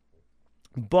Guardians.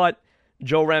 But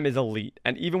Joe Ram is elite.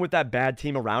 And even with that bad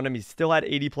team around him, he still had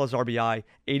 80 plus RBI,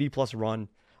 80 plus run,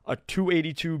 a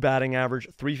 282 batting average,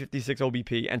 356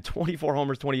 OBP, and 24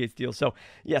 homers, 28 steals. So,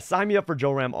 yeah, sign me up for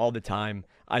Joe Ram all the time.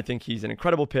 I think he's an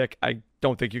incredible pick. I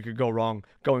don't think you could go wrong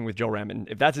going with Joe Ram. And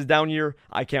if that's his down year,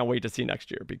 I can't wait to see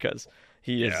next year because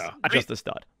he is just a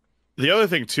stud. The other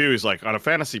thing, too, is like on a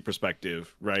fantasy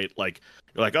perspective, right? Like,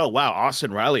 you're like, oh, wow,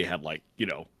 Austin Riley had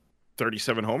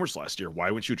 37 homers last year.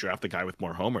 Why wouldn't you draft the guy with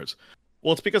more homers?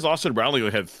 Well, it's because Austin Riley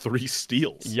had 3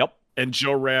 steals. Yep. And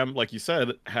Joe Ram, like you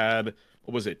said, had,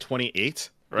 28,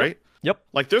 right? Yep.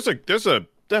 Like there's a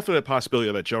definite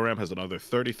possibility that Joe Ram has another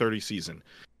 30-30 season.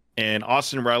 And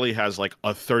Austin Riley has like a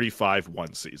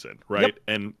 35-1 season, right? Yep.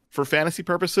 And for fantasy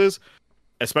purposes,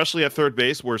 especially at third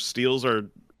base where steals are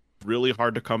really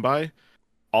hard to come by,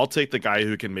 I'll take the guy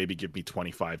who can maybe give me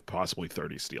 25, possibly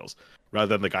 30 steals, rather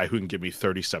than the guy who can give me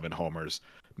 37 homers,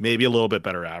 maybe a little bit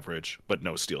better average, but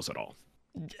no steals at all.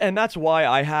 And that's why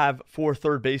I have, for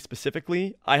third base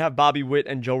specifically, I have Bobby Witt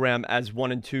and Joe Ram as 1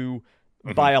 and 2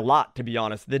 by a lot, to be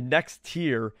honest. The next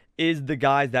tier is the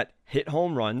guys that hit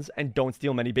home runs and don't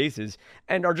steal many bases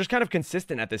and are just kind of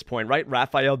consistent at this point, right?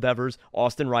 Rafael Devers,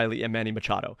 Austin Riley, and Manny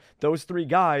Machado. Those 3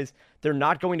 guys, they're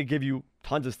not going to give you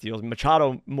tons of steals.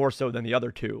 Machado more so than the other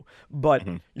 2. But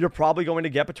you're probably going to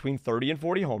get between 30 and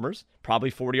 40 homers, probably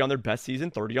 40 on their best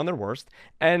season, 30 on their worst,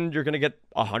 and you're going to get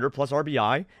 100 plus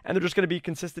RBI, and they're just going to be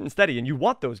consistent and steady. And you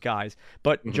want those guys.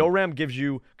 But Joe Ram gives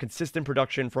you consistent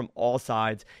production from all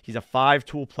sides. He's a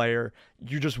 5-tool player.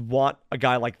 You just want a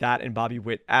guy like that and Bobby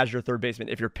Witt as your third baseman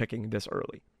if you're picking this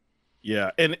early.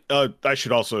 Yeah, and I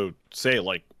should also say,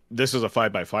 like, this is a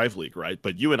 5x5 league, right?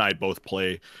 But you and I both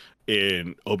play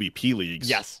in OBP leagues.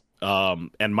 Yes.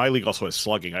 And my league also has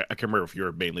slugging. I can't remember if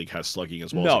your main league has slugging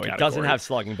as well. No, as a it doesn't have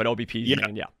slugging, but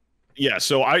OBP. Yeah. Yeah,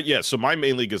 so my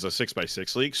main league is a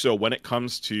 6x6 league. So when it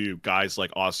comes to guys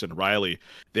like Austin Riley,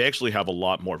 they actually have a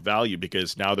lot more value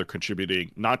because now they're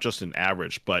contributing not just in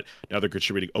average, but now they're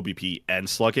contributing OBP and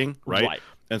slugging, right?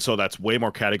 And so that's way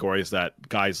more categories that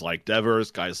guys like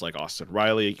Devers, guys like Austin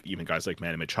Riley, even guys like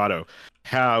Manny Machado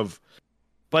have.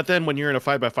 But then when you're in a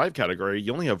 5x5 category,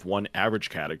 you only have one average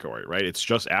category, right? It's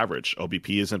just average.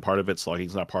 OBP isn't part of it.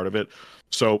 Slugging's not part of it.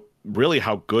 So really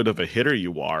how good of a hitter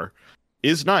you are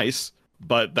is nice,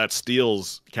 but that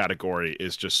steals category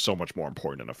is just so much more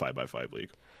important in a 5x5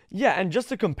 league. Yeah, and just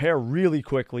to compare really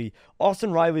quickly,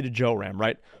 Austin Riley to Joe Ram,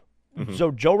 right?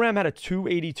 So Joe Ram had a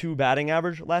 282 batting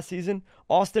average last season.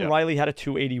 Austin Riley had a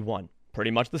 281.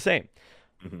 Pretty much the same.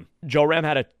 Joe Ram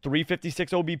had a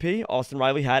 356 OBP. Austin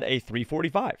Riley had a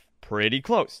 345. Pretty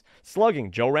close.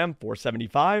 Slugging, Joe Ram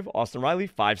 475. Austin Riley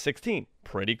 516.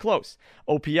 Pretty close.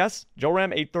 OPS, Joe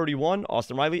Ram 831.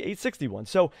 Austin Riley 861.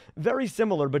 So very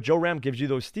similar, but Joe Ram gives you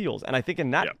those steals. And I think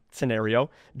in that scenario,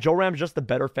 Joe Ram's just the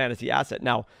better fantasy asset.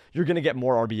 Now, you're going to get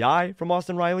more RBI from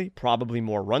Austin Riley, probably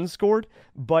more runs scored,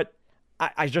 but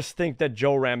I just think that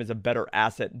Joe Ram is a better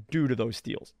asset due to those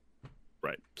steals.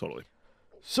 Right, totally.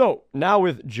 So now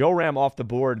with Joe Ram off the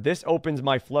board, this opens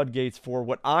my floodgates for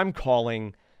what I'm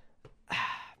calling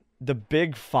the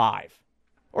big 5.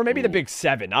 Or maybe the big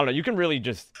 7. I don't know. You can really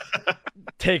just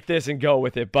take this and go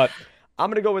with it. But I'm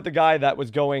going to go with the guy that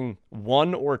was going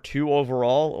 1 or 2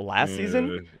 overall last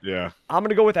season. Yeah. I'm going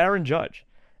to go with Aaron Judge.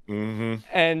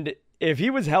 And if he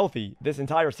was healthy this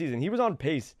entire season, he was on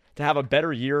pace to have a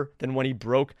better year than when he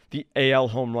broke the AL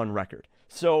home run record.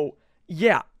 So,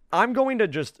 yeah, I'm going to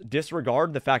just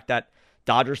disregard the fact that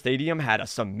Dodger Stadium had a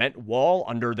cement wall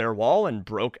under their wall and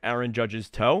broke Aaron Judge's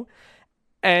toe.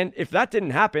 And if that didn't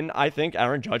happen, I think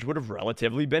Aaron Judge would have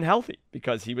relatively been healthy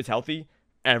because he was healthy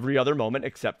every other moment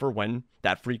except for when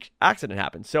that freak accident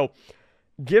happened. So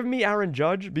give me Aaron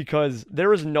Judge because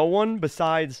there is no one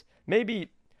besides maybe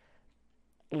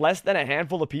less than a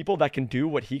handful of people that can do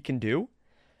what he can do.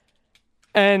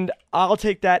 And I'll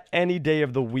take that any day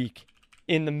of the week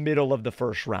in the middle of the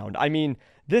first round. I mean,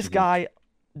 this guy,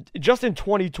 just in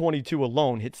 2022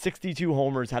 alone, hit 62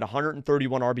 homers, had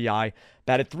 131 RBI,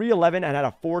 batted .311, and had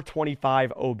a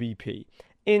 .425 OBP.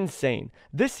 Insane.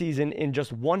 This season, in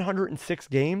just 106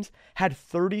 games, had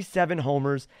 37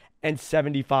 homers and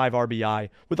 75 RBI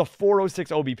with a .406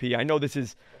 OBP. I know this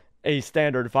is a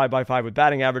standard 5x5 with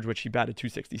batting average, which he batted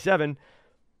 .267,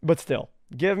 but still,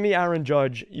 give me Aaron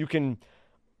Judge. You can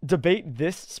debate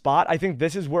this spot. I think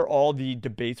this is where all the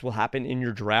debates will happen in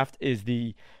your draft, is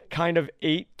the kind of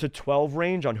 8 to 12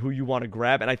 range on who you want to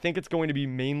grab. And I think it's going to be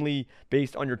mainly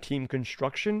based on your team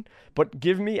construction. But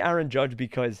give me Aaron Judge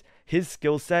because his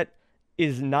skill set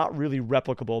is not really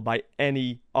replicable by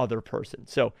any other person.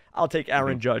 So I'll take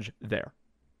Aaron Judge there.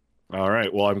 All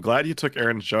right. Well, I'm glad you took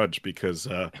Aaron Judge because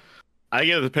I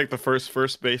get to pick the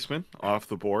first baseman off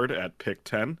the board at pick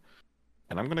 10,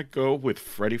 and I'm gonna go with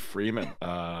Freddie Freeman.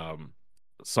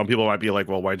 Some people might be like,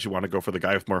 well, why did you want to go for the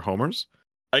guy with more homers?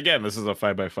 Again, this is a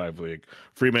 5x5 league.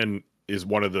 Freeman is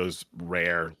one of those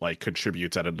rare, like,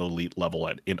 contributes at an elite level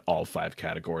in all 5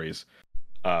 categories.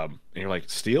 And you're like,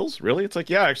 steals? Really? It's like,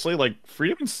 yeah, actually, like,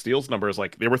 Freeman's steals numbers,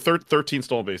 like, they were 13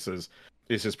 stolen bases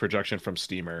is his projection from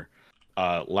Steamer.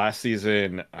 Last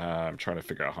season, I'm trying to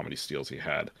figure out how many steals he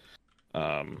had.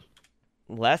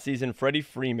 Last season, Freddie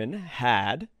Freeman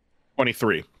had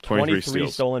 23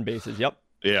 steals. Stolen bases. Yep.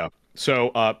 Yeah.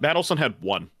 So Matt Olson had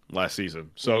 1 last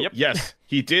season. So Yep. yes,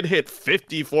 he did hit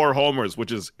 54 homers,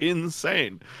 which is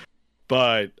insane.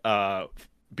 But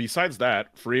besides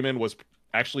that, Freeman was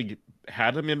actually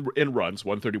had him in runs,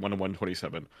 131 and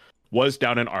 127, was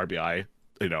down in RBI,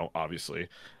 obviously,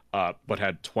 but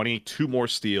had 22 more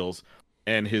steals,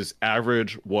 and his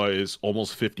average was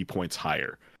almost 50 points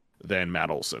higher than Matt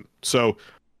Olson. So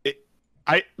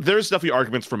there's definitely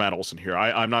arguments for Matt Olson here.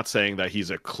 I'm not saying that he's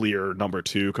a clear number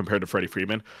 2 compared to Freddie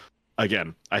Freeman.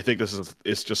 Again, I think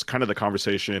it's just kind of the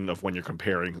conversation of when you're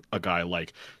comparing a guy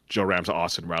like Joe Ram to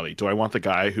Austin Riley. Do I want the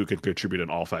guy who can contribute in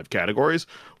all 5 categories,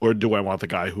 or do I want the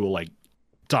guy who will like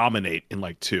dominate in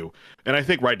like 2? And I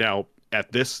think right now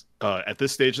at this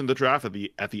stage in the draft,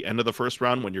 at the end of the first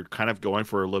round, when you're kind of going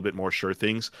for a little bit more sure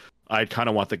things, I'd kind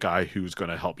of want the guy who's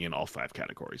going to help me in all 5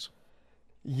 categories.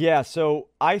 Yeah, so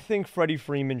I think Freddie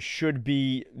Freeman should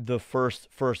be the first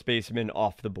baseman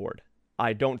off the board.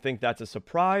 I don't think that's a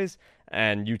surprise,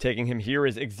 and you taking him here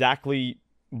is exactly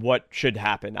what should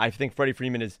happen. I think Freddie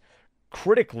Freeman is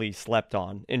critically slept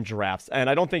on in drafts, and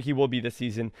I don't think he will be this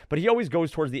season, but he always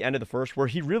goes towards the end of the first, where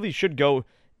he really should go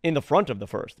in the front of the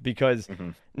first, because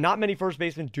not many first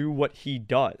basemen do what he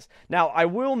does. Now, I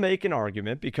will make an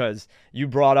argument, because you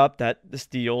brought up that the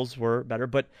steals were better,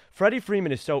 but Freddie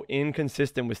Freeman is so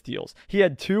inconsistent with steals. He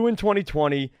had 2 in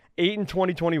 2020, 8 in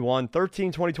 2021, 13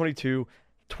 in 2022,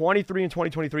 23 in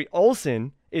 2023.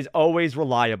 Olsen is always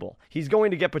reliable. He's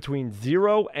going to get between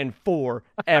 0 and 4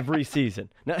 every season.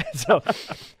 So,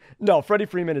 no, Freddie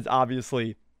Freeman is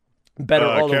obviously better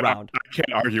all around. I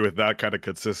can't argue with that kind of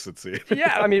consistency.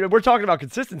 Yeah, I mean, we're talking about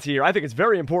consistency here. I think it's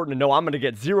very important to know I'm going to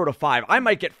get 0 to 5. I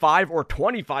might get 5 or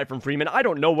 25 from Freeman. I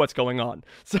don't know what's going on.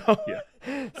 So,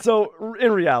 so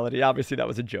in reality, obviously that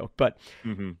was a joke. But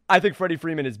I think Freddie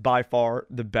Freeman is by far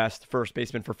the best first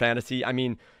baseman for fantasy. I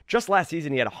mean, just last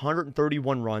season, he had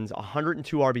 131 runs,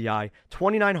 102 RBI,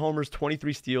 29 homers,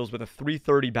 23 steals with a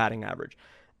 330 batting average.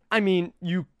 I mean,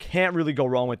 you can't really go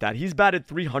wrong with that. He's batted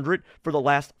 300 for the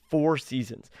last 4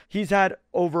 seasons. He's had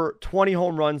over 20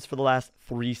 home runs for the last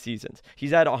 3 seasons.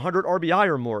 He's had 100 RBI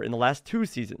or more in the last 2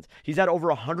 seasons. He's had over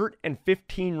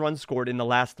 115 runs scored in the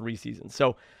last 3 seasons.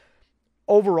 So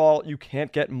overall, you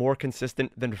can't get more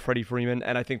consistent than Freddie Freeman,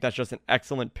 and I think that's just an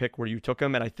excellent pick where you took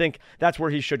him, and I think that's where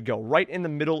he should go, right in the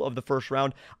middle of the first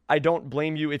round. I don't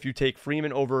blame you if you take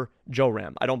Freeman over Joe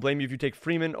Ram. I don't blame you if you take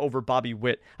Freeman over Bobby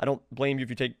Witt. I don't blame you if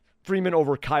you take Freeman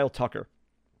over Kyle Tucker.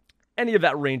 Any of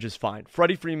that range is fine.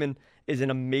 Freddie Freeman is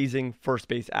an amazing first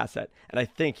base asset, and I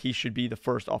think he should be the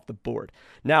first off the board.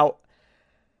 Now,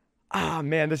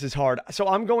 man, this is hard. So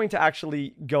I'm going to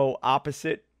actually go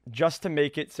opposite, just to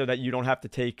make it so that you don't have to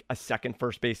take a second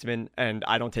first baseman and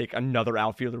I don't take another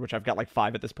outfielder, which I've got like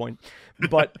 5 at this point.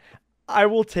 But I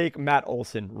will take Matt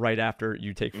Olson right after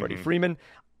you take Freddie Freeman.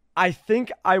 I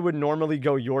think I would normally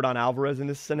go Yordan Alvarez in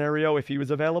this scenario if he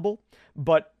was available,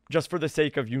 but just for the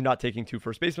sake of you not taking 2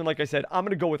 first basemen, like I said, I'm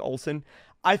going to go with Olson.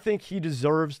 I think he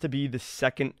deserves to be the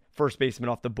second first baseman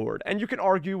off the board. And you can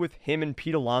argue with him and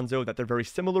Pete Alonso that they're very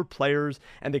similar players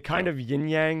and they kind of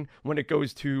yin-yang when it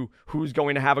goes to who's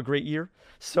going to have a great year.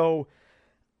 So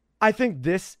I think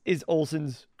this is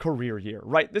Olson's career year,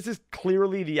 right? This is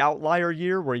clearly the outlier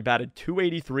year where he batted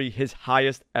 283, his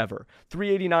highest ever.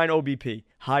 389 OBP,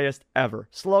 highest ever.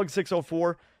 Slug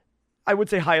 604, I would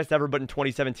say highest ever, but in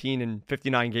 2017 in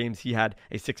 59 games, he had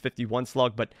a 651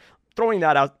 slug. But throwing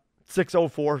that out,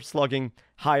 604 slugging,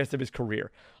 highest of his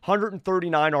career.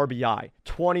 139 RBI,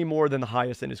 20 more than the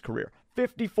highest in his career.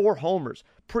 54 homers,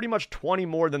 pretty much 20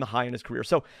 more than the high in his career.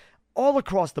 So all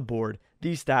across the board,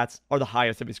 these stats are the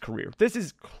highest of his career. This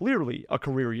is clearly a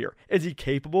career year. Is he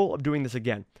capable of doing this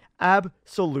again?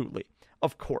 Absolutely.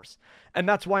 Of course. And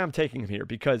that's why I'm taking him here,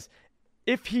 because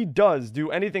if he does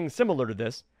do anything similar to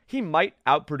this, he might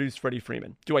outproduce Freddie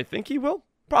Freeman. Do I think he will?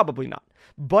 Probably not.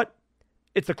 But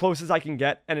it's the closest I can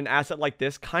get, and an asset like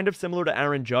this, kind of similar to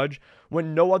Aaron Judge,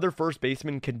 when no other first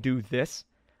baseman can do this,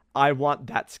 I want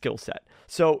that skill set.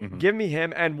 So give me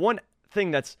him. And one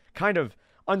thing that's kind of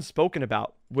unspoken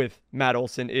about with Matt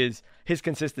Olson is his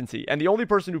consistency. And the only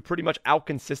person who pretty much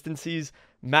out-consistencies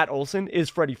Matt Olson is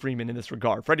Freddie Freeman in this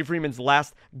regard. Freddie Freeman's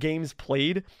last games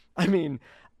played, I mean,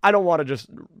 I don't want to just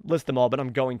list them all, but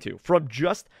I'm going to. From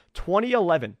just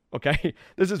 2011, okay?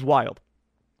 This is wild.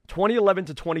 2011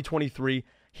 to 2023,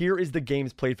 here is the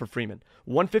games played for Freeman.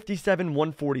 157,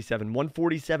 147,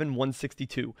 147,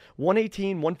 162,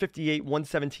 118, 158,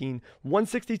 117,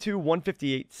 162,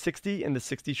 158, 60 in the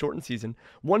 60 shortened season,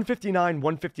 159,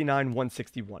 159,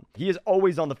 161. He is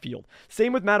always on the field.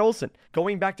 Same with Matt Olson.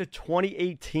 Going back to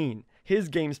 2018, his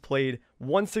games played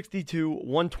 162,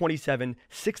 127,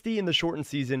 60 in the shortened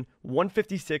season,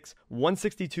 156,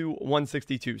 162,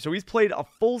 162. So he's played a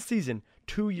full season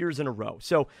 2 years in a row.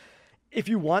 So if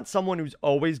you want someone who's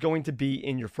always going to be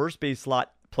in your first base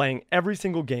slot, playing every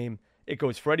single game, it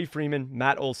goes Freddie Freeman,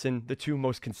 Matt Olson, the two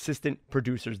most consistent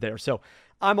producers there. So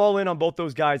I'm all in on both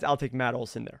those guys. I'll take Matt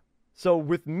Olson there. So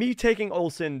with me taking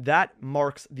Olson, that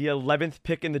marks the 11th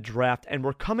pick in the draft, and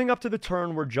we're coming up to the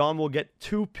turn where John will get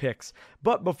 2 picks.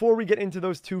 But before we get into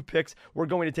those 2 picks, we're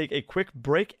going to take a quick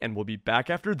break, and we'll be back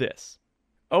after this.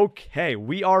 Okay,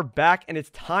 we are back, and it's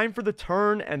time for the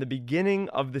turn and the beginning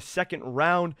of the second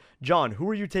round. John, who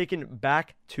are you taking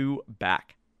back to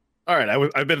back? All right,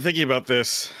 I've been thinking about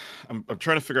this. I'm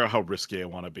trying to figure out how risky I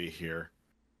want to be here,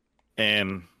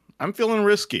 and I'm feeling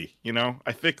risky. You know,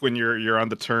 I think when you're on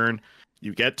the turn,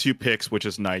 you get 2 picks, which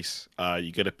is nice.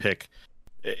 You get a pick.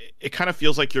 It kind of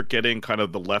feels like you're getting kind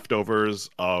of the leftovers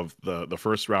of the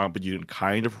first round, but you can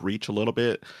kind of reach a little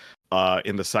bit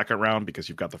in the second round because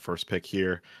you've got the first pick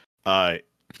here.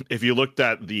 If you looked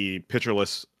at the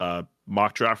pitcherless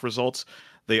mock draft results,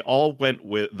 they all went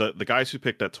with the guys who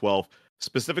picked at 12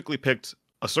 specifically picked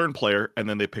a certain player, and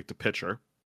then they picked a pitcher.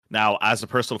 Now, as a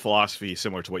personal philosophy,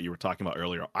 similar to what you were talking about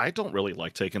earlier, I don't really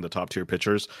like taking the top tier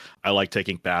pitchers. I like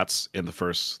taking bats in the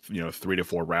first 3 to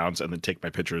 4 rounds, and then take my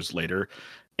pitchers later.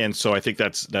 And so I think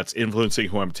that's influencing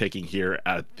who I'm taking here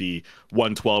at the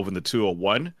 112 and the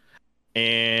 201.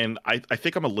 And I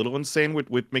think I'm a little insane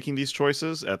with making these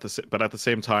choices but at the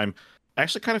same time, I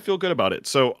actually kind of feel good about it.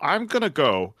 So I'm going to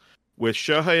go with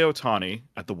Shohei Ohtani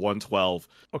at the 112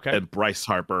 and Bryce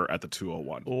Harper at the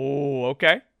 201. Oh,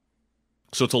 okay.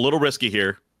 So it's a little risky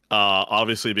here.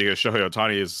 Obviously, because Shohei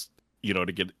Ohtani is,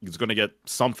 he's going to get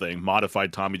something,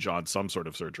 modified Tommy John, some sort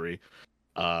of surgery.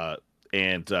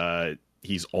 And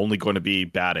he's only going to be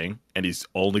batting, and he's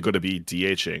only going to be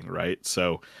DHing, right?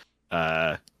 So,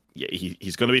 yeah,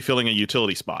 he's going to be filling a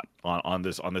utility spot on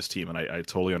this team, and I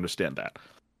totally understand that.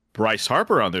 Bryce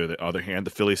Harper, on the other hand,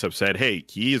 the Phillies have said, hey,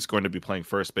 he is going to be playing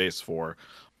first base for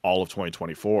all of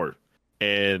 2024.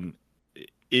 And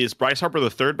is Bryce Harper the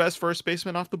third best first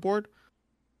baseman off the board?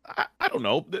 I don't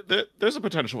know. There's a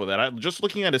potential for that. I'm just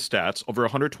looking at his stats, over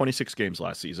 126 games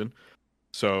last season.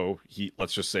 So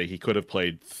let's just say he could have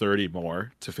played 30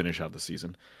 more to finish out the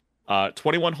season.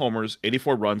 21 homers,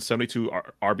 84 runs, 72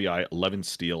 RBI, 11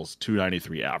 steals,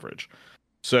 293 average.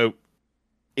 So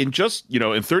in just,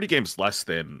 in 30 games less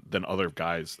than other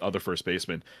guys, other first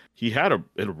basemen, he had a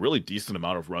really decent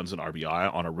amount of runs and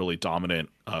RBI on a really dominant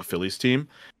Phillies team.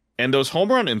 And those home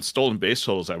run and stolen base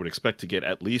totals, I would expect to get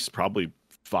at least probably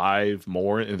 5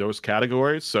 more in those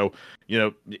categories. So,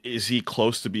 is he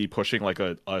close to be pushing like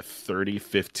a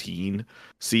 30-15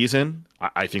 season?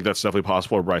 I think that's definitely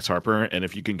possible for Bryce Harper. And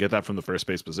if you can get that from the first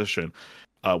base position,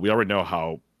 we already know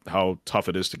how tough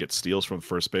it is to get steals from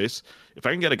first base. If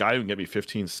I can get a guy who can get me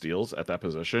 15 steals at that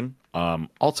position,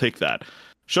 I'll take that.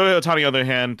 Shohei Ohtani, on the other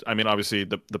hand, I mean, obviously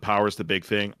the power is the big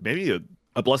thing. Maybe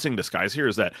a blessing in disguise here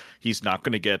is that he's not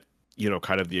going to get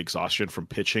kind of the exhaustion from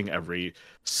pitching every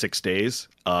 6 days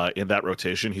in that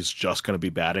rotation. He's just going to be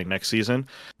batting next season.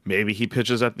 Maybe he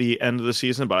pitches at the end of the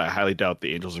season, but I highly doubt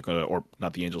the Angels are going to, or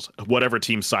not the Angels, whatever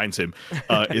team signs him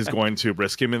is going to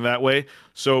risk him in that way.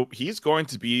 So he's going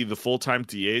to be the full-time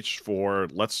DH for,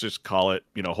 let's just call it,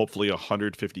 hopefully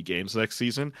 150 games next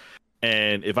season.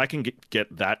 And if I can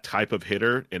get that type of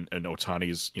hitter, and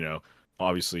Ohtani's,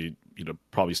 obviously,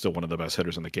 probably still one of the best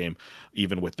hitters in the game,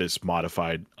 even with this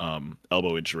modified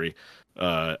elbow injury.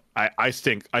 I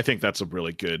think that's a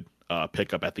really good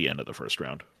pickup at the end of the first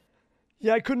round.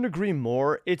 Yeah, I couldn't agree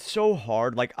more. It's so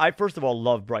hard. Like, I first of all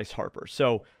love Bryce Harper.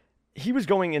 So he was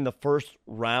going in the first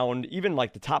round, even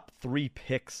like the top 3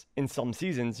 picks in some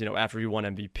seasons, after he won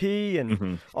MVP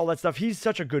and all that stuff. He's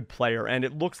such a good player, and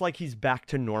it looks like he's back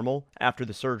to normal after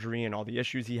the surgery and all the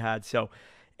issues he had. So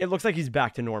it looks like he's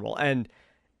back to normal. And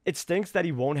it stinks that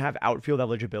he won't have outfield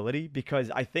eligibility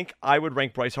because I think I would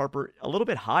rank Bryce Harper a little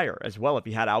bit higher as well if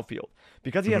he had outfield.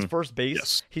 Because he has first base,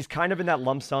 Yes. he's kind of in that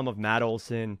lump sum of Matt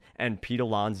Olson and Pete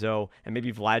Alonso and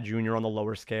maybe Vlad Jr. on the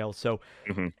lower scale. So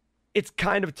Hmm. it's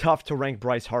kind of tough to rank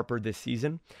Bryce Harper this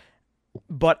season,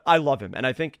 but I love him. And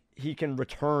I think he can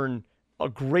return a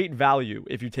great value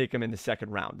if you take him in the second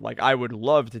round. Like, I would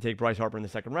love to take Bryce Harper in the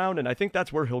second round, and I think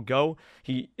that's where he'll go.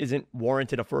 He isn't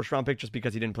warranted a first round pick just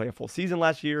because he didn't play a full season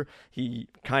last year. He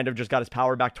kind of just got his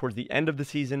power back towards the end of the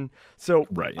season. So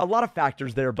Right. a lot of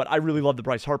factors there, but I really love the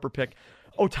Bryce Harper pick.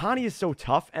 Ohtani is so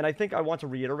tough, and I think I want to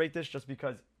reiterate this just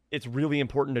because it's really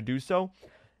important to do so.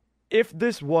 If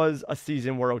this was a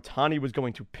season where Ohtani was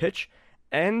going to pitch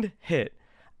and hit,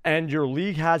 and your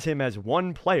league has him as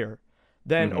one player,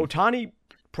 then Ohtani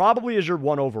probably is your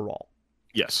one overall.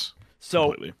 Yes. So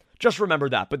Completely. just remember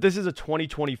that. But this is a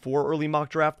 2024 early mock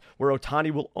draft where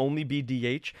Ohtani will only be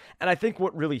DH. And I think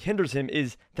what really hinders him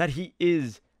is that he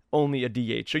is only a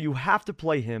DH. So you have to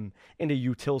play him in a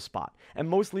util spot. And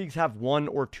most leagues have one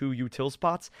or two util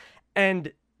spots.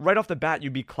 And right off the bat,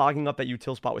 you'd be clogging up that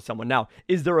util spot with someone. Now,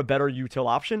 is there a better util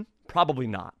option? Probably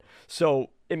not.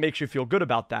 So it makes you feel good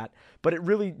about that. But it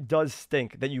really does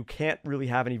stink that you can't really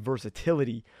have any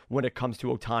versatility when it comes to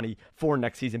Ohtani for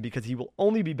next season because he will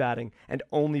only be batting and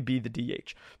only be the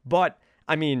DH. But,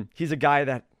 I mean, he's a guy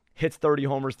that hits 30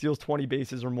 homers, steals 20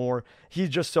 bases or more. He's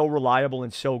just so reliable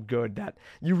and so good that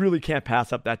you really can't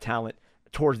pass up that talent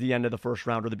towards the end of the first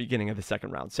round or the beginning of the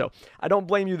second round. So I don't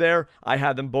blame you there. I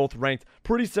had them both ranked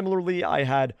pretty similarly. I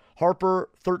had Harper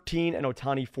 13 and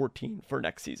Ohtani 14 for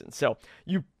next season. So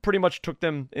you pretty much took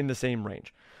them in the same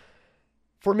range.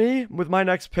 For me, with my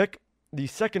next pick, the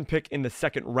second pick in the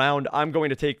second round, I'm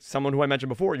going to take someone who I mentioned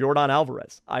before, Yordan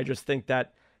Alvarez. I just think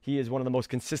that he is one of the most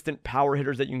consistent power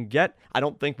hitters that you can get. I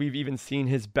don't think we've even seen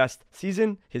his best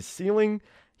season, his ceiling.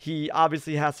 He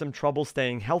obviously has some trouble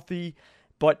staying healthy,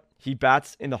 but he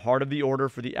bats in the heart of the order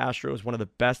for the Astros, one of the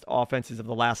best offenses of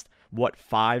the last,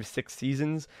 5-6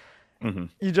 seasons.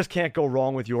 You just can't go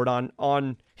wrong with Yordan.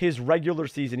 On his regular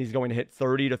season, he's going to hit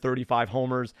 30 to 35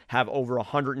 homers, have over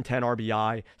 110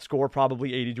 RBI, score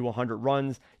probably 80 to 100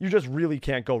 runs. You just really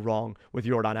can't go wrong with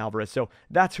Yordan Alvarez. So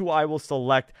that's who I will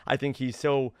select. I think he's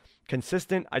so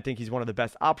consistent. I think he's one of the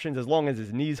best options as long as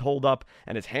his knees hold up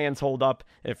and his hands hold up.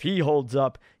 If he holds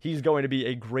up, he's going to be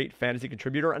a great fantasy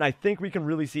contributor. And I think we can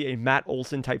really see a Matt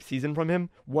Olson type season from him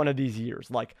one of these years,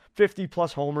 like 50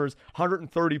 plus homers,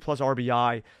 130 plus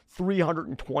RBI,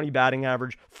 320 batting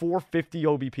average, 450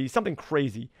 OBP, something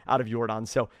crazy out of Yordan.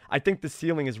 So I think the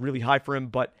ceiling is really high for him,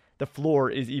 but the floor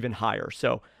is even higher.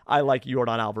 So I like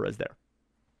Yordan Alvarez there.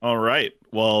 All right.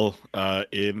 Well,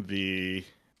 in the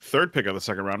third pick of the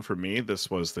second round for me, this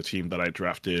was the team that I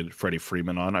drafted Freddie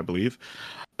Freeman on, I believe.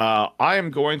 I am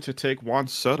going to take Juan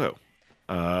Soto.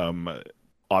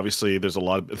 Obviously,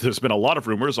 there's been a lot of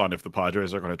rumors on if the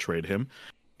Padres are going to trade him,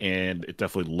 and it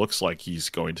definitely looks like he's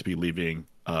going to be leaving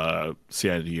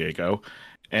San Diego.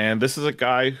 And this is a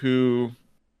guy who,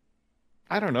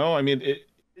 I don't know. I mean,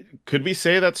 could we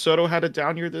say that Soto had a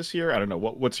down year this year? I don't know.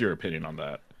 What's your opinion on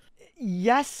that?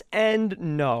 Yes and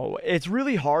no. It's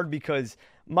really hard because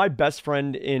my best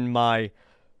friend in my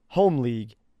home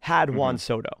league had Juan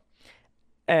Soto.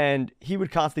 And he would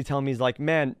constantly tell me, he's like,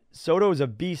 man, Soto is a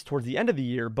beast towards the end of the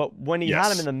year. But when he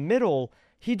had him in the middle,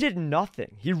 he did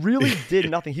nothing. He really did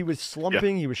nothing. He was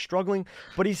slumping. He was struggling.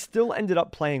 But he still ended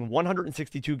up playing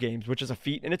 162 games, which is a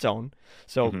feat in its own.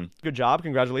 So good job.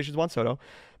 Congratulations, Juan Soto.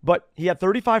 But he had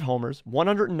 35 homers,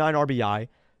 109 RBI,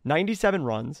 97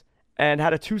 runs, and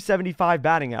had a 275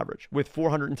 batting average with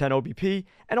 410 OBP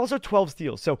and also 12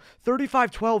 steals. So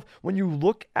 35-12, when you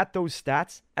look at those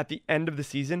stats at the end of the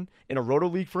season in a roto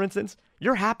league, for instance,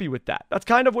 you're happy with that. That's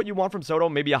kind of what you want from Soto,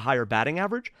 maybe a higher batting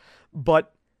average,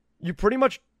 but you pretty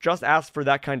much just asked for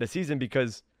that kind of season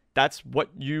because that's what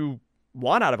you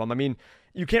want out of him. I mean,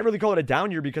 you can't really call it a down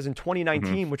year because in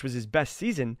 2019, which was his best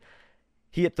season,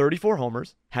 he hit 34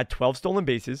 homers, had 12 stolen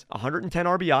bases, 110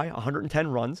 RBI, 110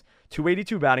 runs,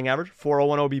 282 batting average,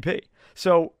 401 OBP.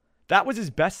 So that was his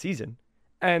best season.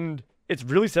 And it's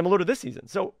really similar to this season.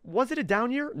 So was it a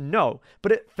down year? No,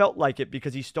 but it felt like it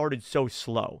because he started so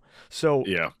slow. So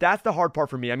that's the hard part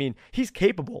for me. I mean, he's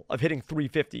capable of hitting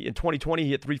 350. In 2020,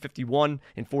 he hit 351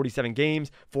 in 47 games,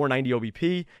 490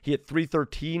 OBP. He hit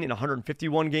 313 in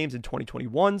 151 games in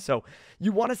 2021. So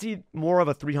you want to see more of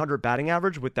a 300 batting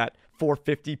average with that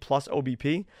 450 plus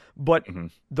OBP. But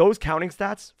those counting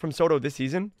stats from Soto this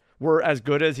season were as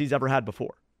good as he's ever had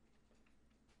before.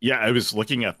 Yeah, I was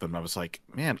looking at them. I was like,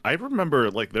 man, I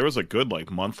remember like there was a good like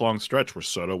month-long stretch where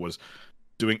Soto was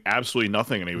doing absolutely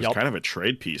nothing, and he was Yep. kind of a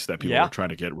trade piece that people were Yeah. trying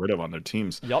to get rid of on their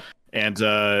teams. Yep. And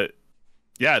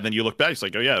yeah, and then you look back, it's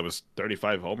like, oh yeah, it was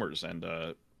 35 homers, and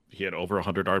he had over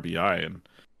 100 RBI, and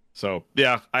so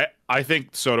yeah, I think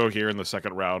Soto here in the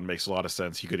second round makes a lot of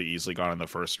sense. He could have easily gone in the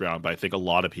first round, but I think a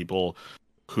lot of people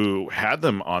who had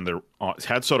them on their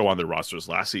had Soto on their rosters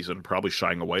last season probably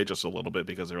shying away just a little bit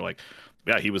because they're like,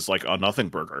 yeah, he was like a nothing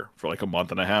burger for like a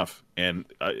month and a half, and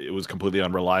it was completely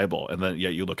unreliable. And then yeah,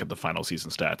 you look at the final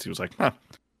season stats, he was like, huh,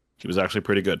 he was actually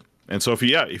pretty good. And so if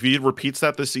he repeats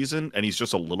that this season and he's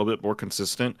just a little bit more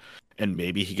consistent, and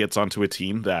maybe he gets onto a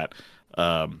team that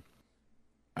I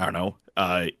don't know,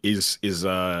 is in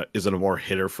a more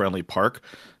hitter friendly park,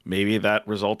 maybe that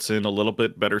results in a little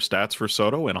bit better stats for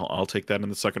Soto, and I'll take that in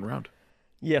the second round.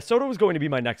 Yeah, Soto was going to be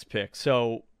my next pick.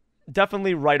 So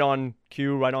definitely right on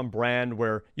cue, right on brand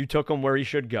where you took him where he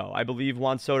should go. I believe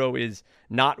Juan Soto is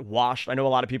not washed. I know a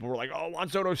lot of people were like, oh, Juan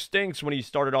Soto stinks when he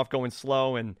started off going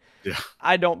slow. And Yeah.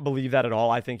 I don't believe that at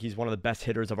all. I think he's one of the best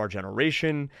hitters of our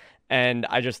generation. And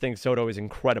I just think Soto is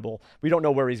incredible. We don't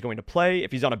know where he's going to play.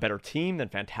 If he's on a better team, then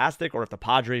fantastic. Or if the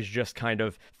Padres just kind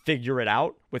of figure it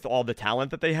out with all the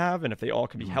talent that they have, and if they all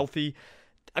can be healthy,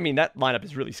 I mean, that lineup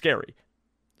is really scary.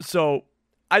 So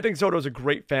I think Soto is a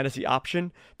great fantasy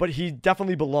option, but he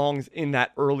definitely belongs in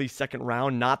that early second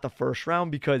round, not the first round,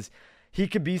 because he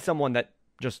could be someone that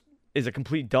just is a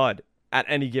complete dud at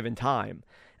any given time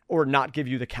or not give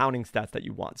you the counting stats that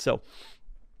you want. So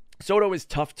Soto is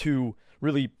tough to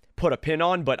really put a pin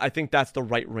on, but I think that's the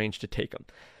right range to take him.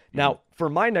 Now, for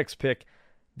my next pick,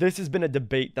 this has been a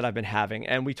debate that I've been having,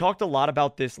 and we talked a lot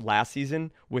about this last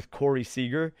season with Corey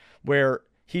Seager, where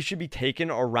he should be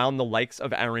taken around the likes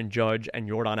of Aaron Judge and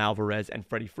Yordan Alvarez and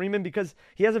Freddie Freeman because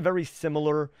he has a very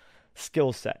similar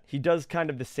skill set. He does kind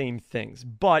of the same things,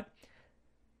 but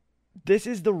this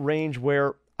is the range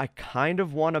where I kind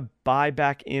of want to buy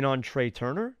back in on Trey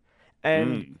Turner,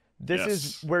 and this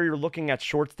is where you're looking at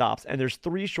shortstops, and there's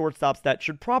three shortstops that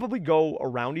should probably go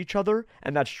around each other,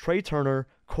 and that's Trey Turner,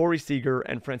 Corey Seager,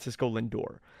 and Francisco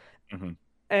Lindor.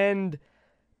 And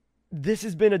this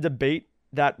has been a debate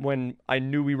that when I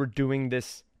knew we were doing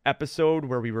this episode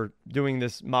where we were doing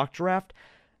this mock draft,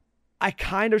 I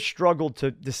kind of struggled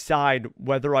to decide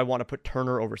whether I want to put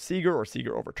Turner over Seager or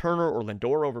Seager over Turner or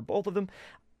Lindor over both of them.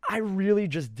 I really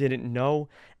just didn't know.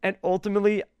 And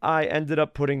ultimately, I ended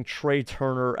up putting Trey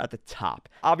Turner at the top.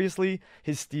 Obviously,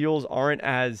 his steals aren't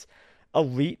as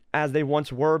elite as they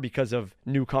once were because of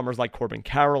newcomers like Corbin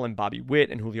Carroll and Bobby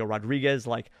Witt and Julio Rodriguez.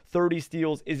 Like 30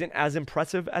 steals isn't as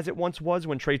impressive as it once was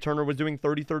when Trey Turner was doing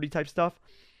 30-30 type stuff.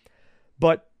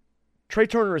 But Trey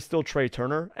Turner is still Trey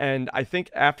Turner. And I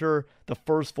think after the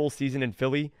first full season in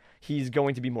Philly, he's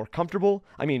going to be more comfortable.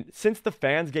 I mean, since the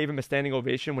fans gave him a standing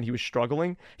ovation when he was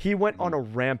struggling, he went on a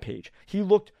rampage. He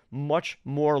looked much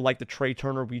more like the Trey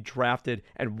Turner we drafted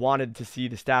and wanted to see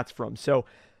the stats from. So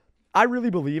I really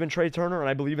believe in Trey Turner, and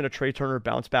I believe in a Trey Turner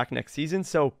bounce back next season.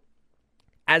 So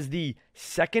as the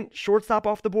second shortstop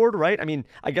off the board, right? I mean,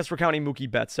 I guess we're counting Mookie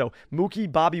Betts. So Mookie,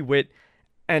 Bobby Witt,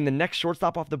 and the next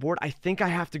shortstop off the board, I think I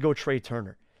have to go Trey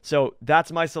Turner. So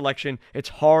that's my selection. It's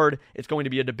hard. It's going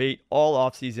to be a debate all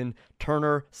offseason.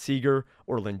 Turner, Seager,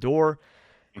 or Lindor.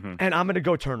 And I'm going to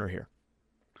go Turner here.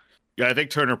 Yeah, I think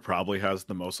Turner probably has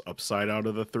the most upside out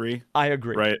of the three. I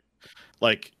agree. Right?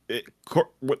 Like,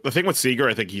 the thing with Seager,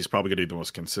 I think he's probably going to be the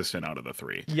most consistent out of the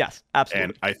three. Yes,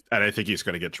 absolutely. And I think he's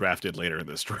going to get drafted later in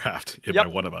this draft by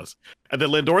one of us. And then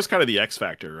Lindor's kind of the X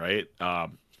factor, right?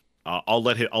 I'll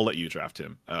let you draft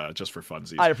him just for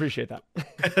funsies. I appreciate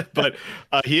that. But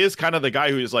he is kind of the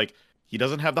guy who is like, he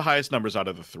doesn't have the highest numbers out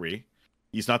of the three.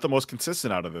 He's not the most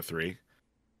consistent out of the three,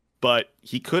 but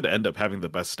he could end up having the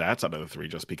best stats out of the three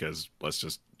just because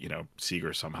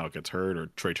Seager somehow gets hurt or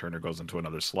Trey Turner goes into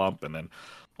another slump, and then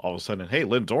all of a sudden, hey,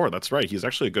 Lindor, that's right, he's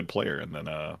actually a good player, and then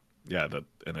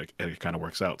it kind of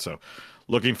works out. So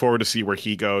looking forward to see where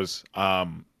he goes.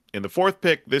 In the fourth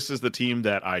pick, this is the team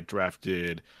that I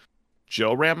drafted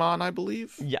Joe Ramon, I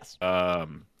believe. Yes.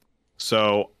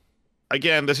 So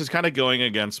again, this is kind of going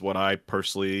against what I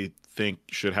personally think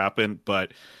should happen,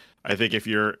 but I think if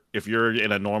you're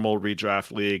in a normal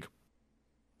redraft league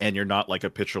and you're not like a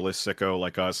pitcherless sicko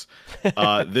like us,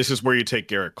 this is where you take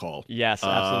Garrett Cole. Yes,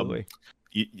 absolutely.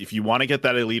 If you want to get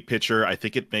that elite pitcher, I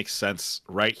think it makes sense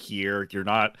right here.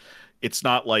 It's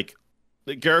not like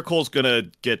Garrett Cole's gonna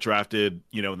get drafted,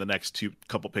 in the next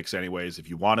couple picks anyways. If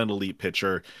you want an elite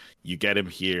pitcher, you get him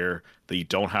here. That you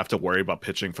don't have to worry about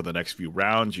pitching for the next few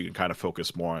rounds. You can kind of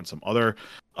focus more on some other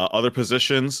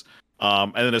positions.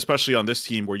 And then especially on this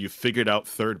team where you figured out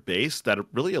third base, that it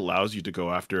really allows you to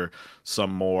go after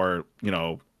some more,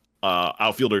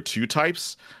 outfielder two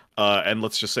types. and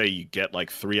let's just say you get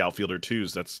like 3 outfielder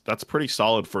 2s. That's pretty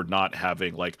solid for not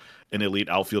having like an elite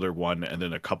outfielder 1 and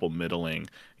then a couple middling,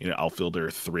 outfielder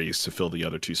 3s to fill the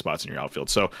other 2 spots in your outfield.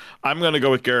 So I'm going to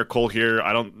go with Garrett Cole here.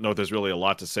 I don't know if there's really a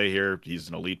lot to say here. He's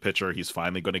an elite pitcher. He's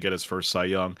finally going to get his first Cy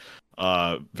Young,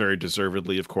 very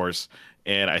deservedly, of course.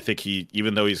 And I think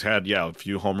even though he's had, a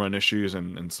few home run issues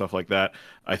and stuff like that,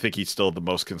 I think he's still the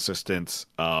most consistent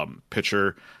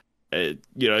pitcher.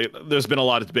 There's been a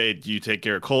lot of debate. Do you take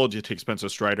Garrett Cole? Do you take Spencer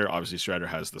Strider? Obviously, Strider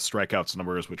has the strikeouts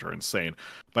numbers, which are insane.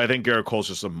 But I think Garrett Cole's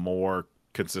just a more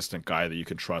consistent guy that you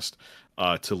can trust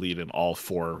to lead in all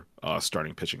 4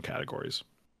 starting pitching categories.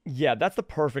 Yeah, that's the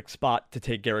perfect spot to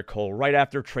take Garrett Cole, right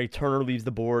after Trey Turner leaves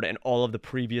the board and all of the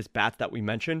previous bats that we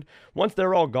mentioned. Once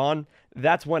they're all gone,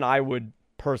 that's when I would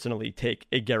personally take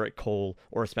a Garrett Cole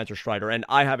or a Spencer Strider. And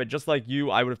I have it just like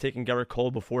you. I would have taken Garrett Cole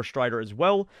before Strider as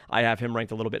well. I have him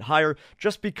ranked a little bit higher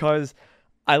just because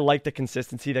I like the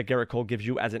consistency that Garrett Cole gives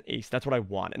you as an ace. That's what I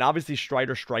want. And obviously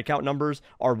Strider strikeout numbers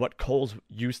are what Cole's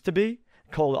used to be.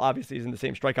 Cole obviously isn't the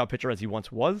same strikeout pitcher as he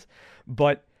once was,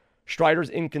 but Strider's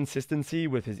inconsistency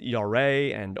with his ERA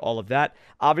and all of that.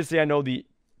 Obviously, I know the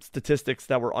statistics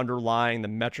that were underlying the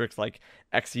metrics like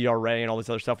xERA and all this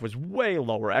other stuff was way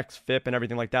lower, xFIP and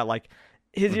everything like that. Like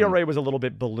his ERA was a little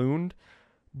bit ballooned,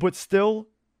 but still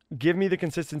give me the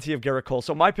consistency of Garrett Cole.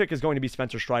 So my pick is going to be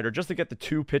Spencer Strider just to get the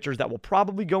 2 pitchers that will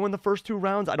probably go in the first 2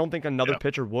 rounds. I don't think another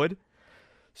pitcher would.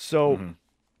 So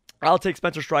I'll take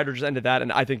Spencer Strider just into that,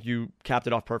 and I think you capped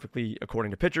it off perfectly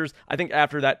according to pitchers. I think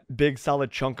after that big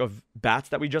solid chunk of bats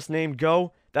that we just named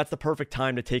go, that's the perfect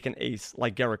time to take an ace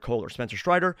like Garrett Cole or Spencer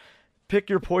Strider. Pick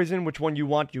your poison, which one you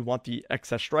want. You want the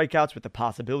excess strikeouts with the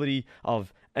possibility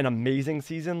of an amazing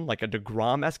season, like a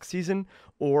DeGrom-esque season,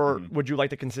 or would you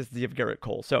like the consistency of Garrett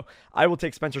Cole? So I will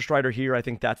take Spencer Strider here. I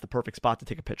think that's the perfect spot to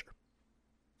take a pitcher.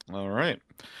 All right.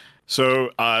 So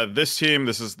this team,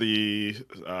 this is the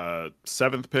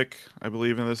 7th pick, I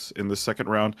believe, in this second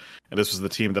round, and this was the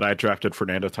team that I drafted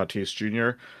Fernando Tatis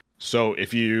Jr. So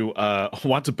if you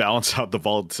want to balance out the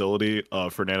volatility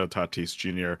of Fernando Tatis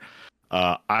Jr.,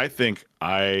 I think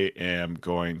I am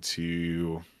going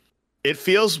to. It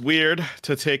feels weird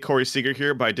to take Corey Seager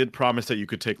here, but I did promise that you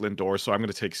could take Lindor, so I'm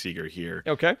going to take Seager here.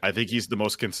 Okay. I think he's the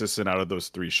most consistent out of those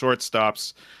 3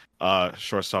 shortstops.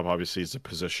 Shortstop obviously is a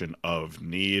position of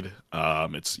need.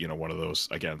 It's one of those,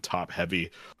 again, top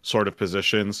heavy sort of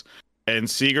positions. And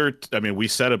Seager, I mean, we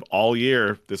said it all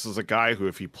year. This is a guy who,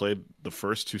 if he played the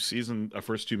first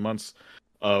 2 months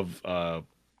of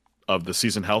the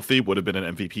season healthy, would have been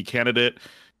an MVP candidate.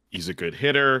 He's a good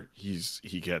hitter. He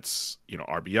gets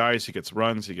RBIs, he gets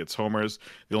runs, he gets homers.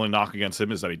 The only knock against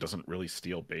him is that he doesn't really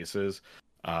steal bases.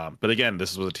 But again,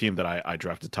 this was a team that I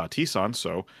drafted Tatis on,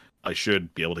 so I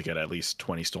should be able to get at least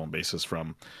 20 stolen bases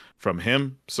from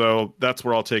him. So that's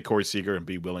where I'll take Corey Seager and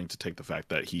be willing to take the fact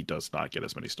that he does not get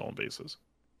as many stolen bases.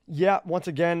 Yeah, once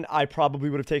again, I probably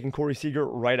would have taken Corey Seager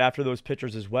right after those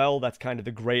pitchers as well. That's kind of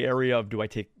the gray area of, do I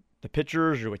take the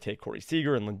pitchers or do I take Corey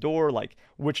Seager and Lindor? Like,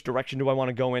 which direction do I want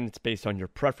to go in? It's based on your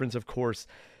preference, of course.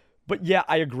 But yeah,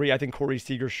 I agree. I think Corey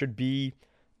Seager should be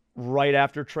right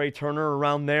after Trey Turner,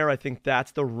 around there. I think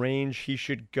that's the range he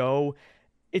should go.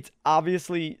 It's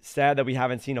obviously sad that we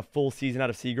haven't seen a full season out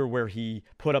of Seager where he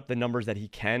put up the numbers that he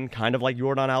can, kind of like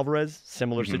Yordan Alvarez,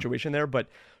 similar situation there. But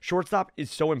shortstop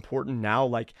is so important now.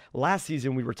 Like last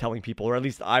season, we were telling people, or at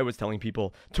least I was telling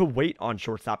people, to wait on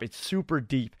shortstop. It's super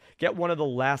deep. Get one of the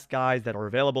last guys that are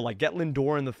available, like get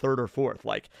Lindor in the 3rd or 4th.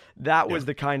 Like that was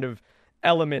the kind of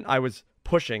element I was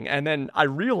pushing. And then I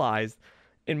realized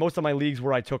in most of my leagues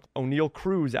where I took O'Neal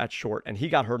Cruz at short and he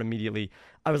got hurt immediately,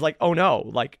 I was like, oh no,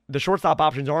 like the shortstop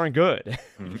options aren't good.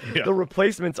 The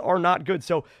replacements are not good.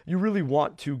 So you really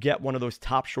want to get one of those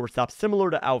top shortstops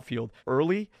similar to outfield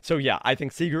early. So yeah, I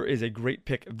think Seager is a great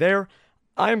pick there.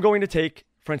 I am going to take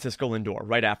Francisco Lindor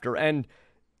right after. And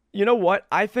you know what?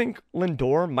 I think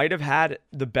Lindor might have had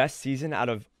the best season out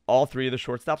of all 3 of the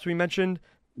shortstops we mentioned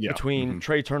between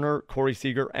Trey Turner, Corey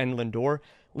Seager, and Lindor.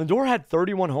 Lindor had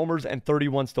 31 homers and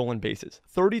 31 stolen bases.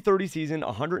 30-30 season,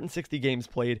 160 games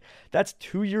played. That's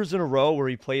 2 years in a row where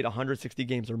he played 160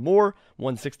 games or more,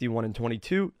 161 and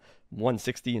 22,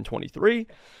 160 and 23.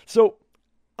 So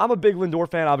I'm a big Lindor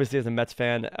fan, obviously as a Mets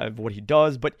fan of what he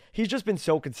does, but he's just been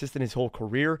so consistent his whole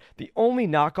career. The only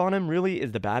knock on him really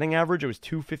is the batting average. It was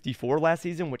 254 last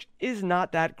season, which is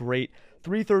not that great.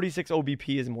 336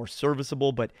 OBP is more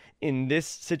serviceable, but in this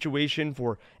situation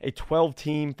for a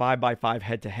 12-team 5x5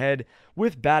 head-to-head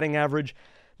with batting average,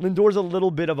 Lindor's a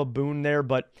little bit of a boon there,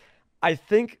 but I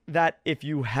think that if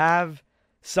you have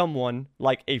someone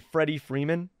like a Freddie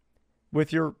Freeman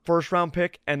with your first round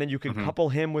pick, and then you can couple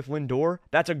him with Lindor,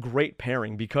 that's a great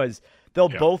pairing because they'll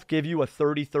both give you a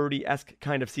 30-30-esque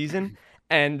kind of season,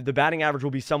 and the batting average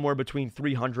will be somewhere between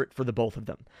 300 for the both of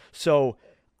them. So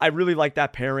I really like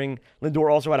that pairing.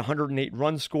 Lindor also had 108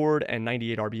 runs scored and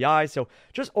 98 RBI. So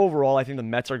just overall, I think the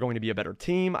Mets are going to be a better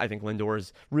team. I think Lindor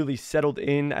is really settled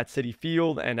in at Citi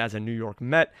Field and as a New York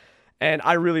Met. And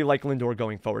I really like Lindor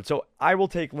going forward. So I will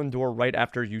take Lindor right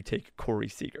after you take Corey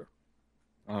Seager.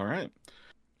 All right.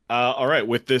 All right.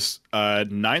 With this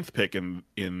ninth pick in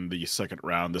the second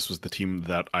round, this was the team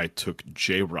that I took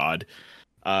J-Rod.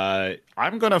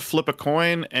 I'm going to flip a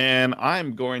coin, and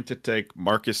I'm going to take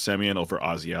Marcus Semien over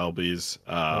Ozzie Albies.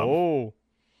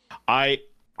 I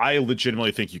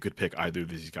legitimately think you could pick either of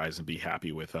these guys and be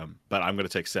happy with them, but I'm going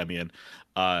to take Semien.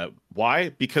 Why?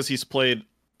 Because he's played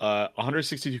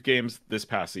 162 games this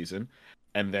past season,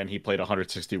 and then he played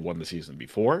 161 the season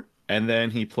before, and then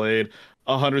he played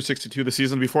 162 the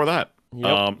season before that.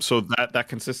 Yep. So that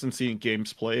consistency in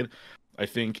games played, I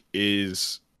think,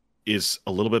 is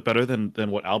a little bit better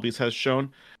than what Albies has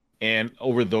shown. And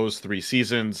over those 3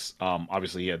 seasons,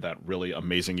 obviously he had that really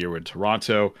amazing year in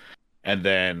Toronto, and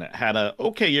then had a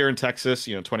okay year in Texas.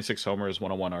 26 homers,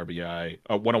 101 RBI,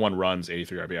 101 runs,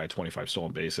 83 RBI, 25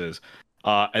 stolen bases.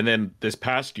 And then this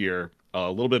past year, a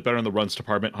little bit better in the runs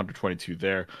department, 122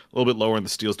 there. A little bit lower in the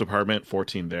steals department,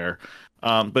 14 there.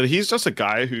 But he's just a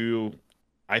guy who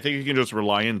I think you can just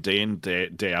rely on day in,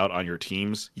 day out on your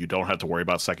teams. You don't have to worry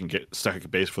about second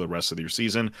base for the rest of your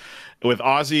season. With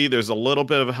Ozzie, there's a little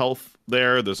bit of health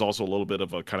there. There's also a little bit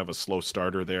of a kind of a slow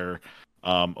starter there,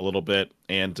 a little bit.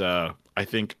 And I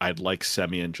think I'd like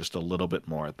Semien just a little bit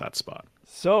more at that spot.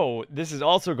 So this is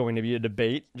also going to be a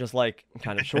debate, just like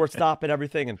kind of shortstop and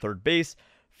everything and third base.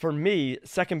 For me,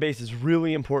 second base is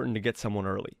really important to get someone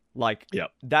early.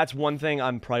 That's one thing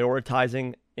I'm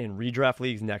prioritizing in redraft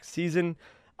leagues next season.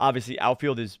 Obviously,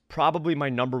 outfield is probably my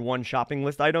number one shopping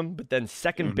list item, but then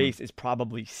second base is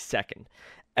probably second.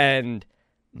 And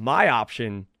my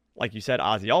option, like you said,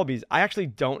 Ozzie Albies, I actually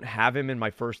don't have him in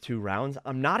my first 2 rounds.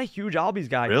 I'm not a huge Albies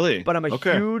guy, really, but I'm a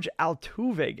huge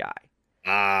Altuve guy.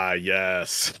 Ah,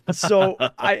 yes. So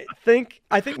I think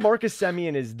Marcus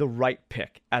Semien is the right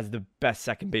pick as the best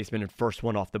second baseman and first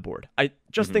one off the board. I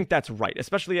just think that's right,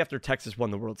 especially after Texas won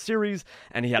the World Series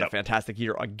and he had a fantastic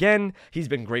year again. He's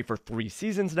been great for 3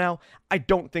 seasons now. I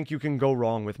don't think you can go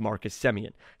wrong with Marcus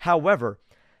Semien. However,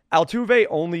 Altuve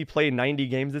only played 90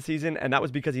 games this season, and that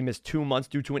was because he missed 2 months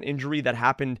due to an injury that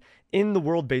happened in the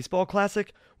World Baseball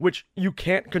Classic, which you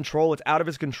can't control. It's out of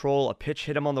his control. A pitch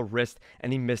hit him on the wrist,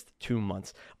 and he missed 2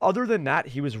 months. Other than that,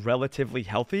 he was relatively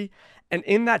healthy, and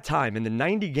in that time, in the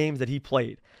 90 games that he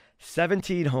played,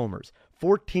 17 homers,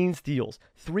 14 steals,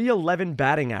 311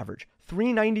 batting average,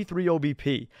 393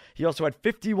 OBP. He also had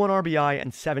 51 RBI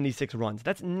and 76 runs.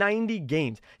 That's 90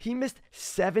 games. He missed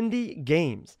 70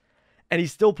 games. And he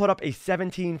still put up a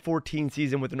 17-14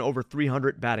 season with an over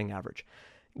 300 batting average.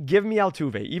 Give me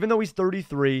Altuve. Even though he's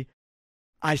 33,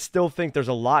 I still think there's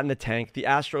a lot in the tank. The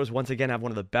Astros, once again, have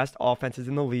one of the best offenses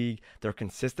in the league. They're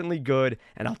consistently good,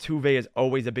 and Altuve is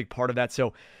always a big part of that.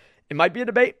 So it might be a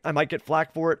debate. I might get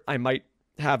flack for it. I might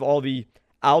have all the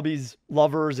Albies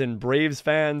lovers and Braves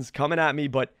fans coming at me,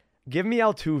 but give me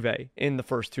Altuve in the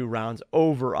first 2 rounds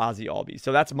over Ozzie Albies.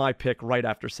 So that's my pick right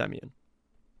after Semien.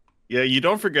 Yeah, you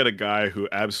don't forget a guy who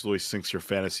absolutely sinks your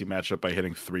fantasy matchup by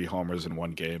hitting 3 homers in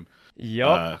 1 game.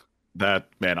 Yep.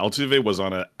 Altuve was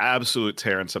on an absolute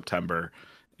tear in September,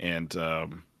 and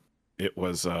it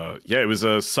was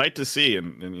a sight to see,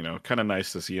 and kind of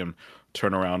nice to see him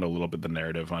turn around a little bit the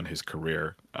narrative on his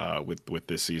career with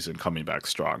this season coming back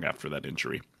strong after that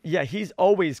injury. Yeah, he's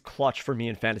always clutch for me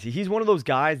in fantasy. He's one of those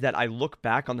guys that I look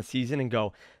back on the season and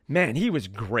go, man, he was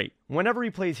great. Whenever he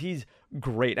plays, he's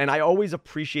great. And I always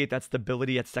appreciate that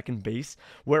stability at second base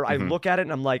where I look at it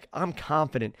and I'm like, I'm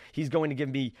confident he's going to give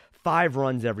me 5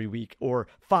 runs every week or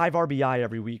 5 RBI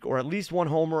every week or at least 1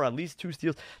 homer, at least 2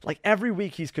 steals. Like every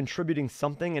week he's contributing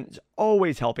something and it's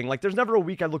always helping. Like there's never a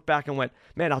week I look back and went,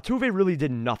 man, Altuve really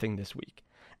did nothing this week.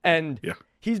 And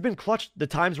he's been clutch the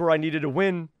times where I needed to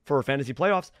win for fantasy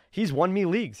playoffs. He's won me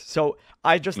leagues. So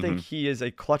I just think he is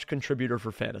a clutch contributor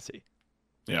for fantasy.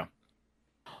 Yeah.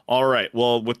 All right.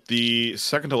 Well, with the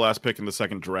second to last pick in the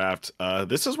second draft,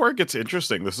 this is where it gets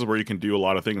interesting. This is where you can do a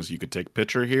lot of things. You could take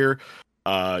pitcher here.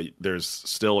 There's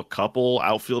still a couple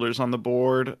outfielders on the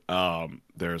board.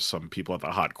 There's some people at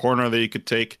the hot corner that you could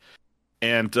take.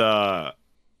 And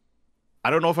I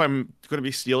don't know if I'm going to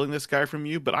be stealing this guy from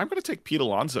you, but I'm going to take Pete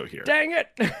Alonso here. Dang it.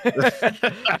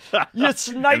 You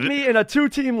sniped me in a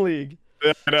 2-team league.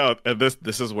 I know. And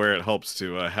this is where it helps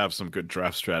to have some good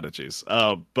draft strategies.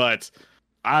 But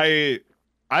I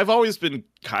I've always been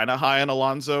kind of high on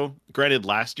Alonso. Granted,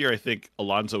 last year I think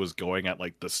Alonso was going at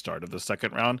like the start of the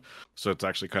second round, so it's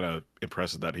actually kind of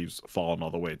impressive that he's fallen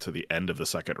all the way to the end of the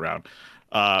second round.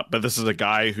 But this is a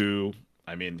guy who,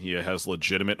 I mean, he has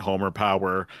legitimate homer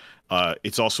power.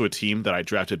 It's also a team that I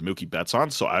drafted Mookie Betts on,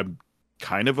 so I'm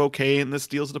kind of okay in this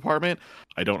deals department.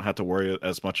 I don't have to worry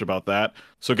as much about that.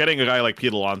 So getting a guy like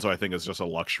Pete Alonso, I think, is just a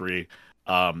luxury.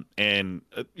 And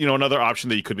another option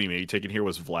that you could be maybe taking here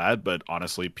was Vlad, but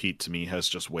honestly, Pete to me has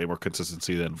just way more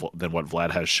consistency than what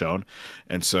Vlad has shown,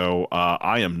 and so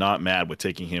I am not mad with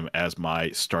taking him as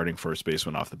my starting first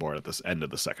baseman off the board at this end of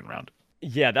the second round.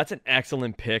 Yeah, that's an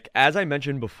excellent pick. As I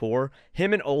mentioned before,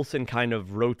 him and Olsen kind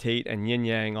of rotate and yin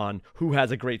yang on who has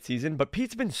a great season, but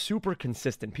Pete's been super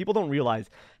consistent. People don't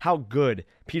realize how good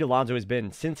Pete Alonso has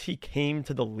been since he came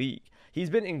to the league.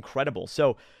 He's been incredible.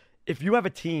 So if you have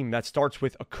a team that starts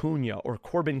with Acuna or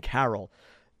Corbin Carroll,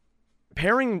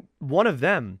 pairing one of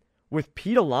them with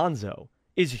Pete Alonso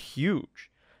is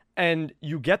huge. And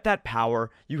you get that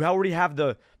power. You already have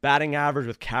the batting average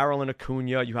with Carroll and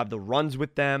Acuna. You have the runs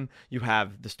with them. You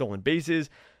have the stolen bases.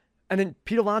 And then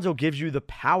Pete Alonso gives you the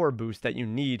power boost that you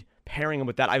need pairing him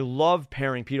with that. I love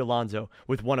pairing Pete Alonso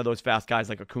with one of those fast guys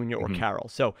like Acuna or Carroll.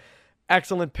 So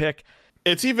excellent pick.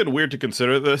 It's even weird to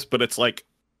consider this, but it's like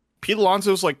Pete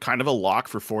Alonso's like kind of a lock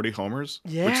for 40 homers,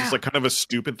 which is like kind of a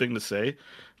stupid thing to say.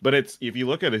 But it's, if you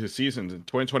look at his seasons in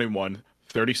 2021,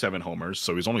 37 homers,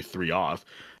 so he's only 3 off.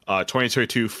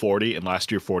 2022, 40, and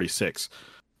last year 46.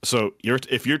 So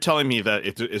if you're telling me that,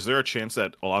 is there a chance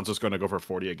that Alonso's going to go for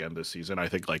 40 again this season? I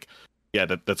think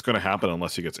that's going to happen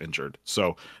unless he gets injured.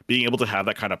 So being able to have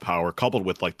that kind of power coupled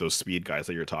with like those speed guys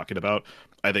that you're talking about,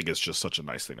 I think is just such a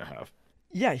nice thing to have.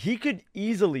 Yeah, he could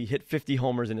easily hit 50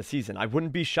 homers in a season. I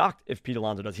wouldn't be shocked if Pete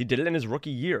Alonso does. He did it in his rookie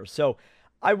year. So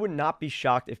I would not be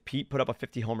shocked if Pete put up a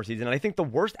 50 homer season. And I think the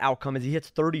worst outcome is he hits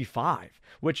 35,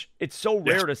 which it's so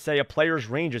rare to say a player's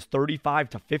range is 35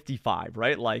 to 55,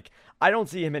 right? Like, I don't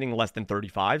see him hitting less than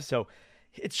 35. So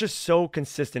it's just so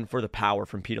consistent for the power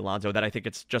from Pete Alonso that I think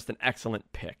it's just an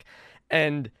excellent pick.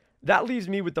 And that leaves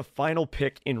me with the final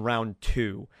pick in round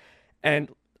 2. And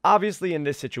obviously in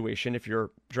this situation, if you're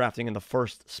drafting in the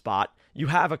first spot, you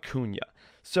have Acuna.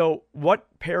 So what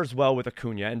pairs well with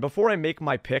Acuna? And before I make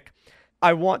my pick,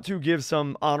 I want to give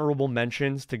some honorable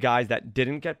mentions to guys that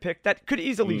didn't get picked that could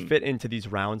easily fit into these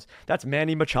rounds. That's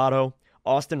Manny Machado,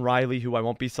 Austin Riley, who I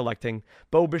won't be selecting,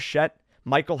 Bo Bichette,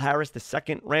 Michael Harris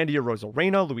II, Randy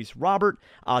Arozarena, Luis Robert,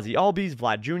 Ozzie Albies,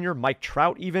 Vlad Jr., Mike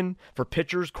Trout even. For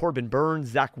pitchers, Corbin Burns,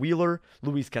 Zach Wheeler,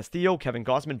 Luis Castillo, Kevin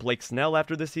Gausman, Blake Snell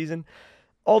after this season.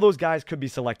 All those guys could be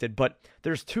selected, but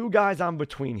there's 2 guys on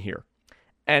between here.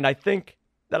 And I think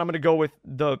that I'm going to go with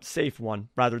the safe one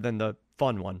rather than the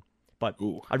fun one. But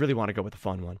I really want to go with the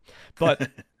fun one.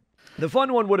 But the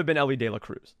fun one would have been Elly De La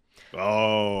Cruz.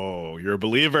 Oh, you're a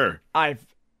believer. I've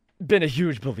been a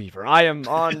huge believer. I am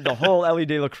on the whole Elly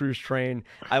De La Cruz train.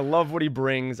 I love what he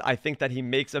brings. I think that he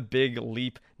makes a big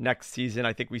leap next season.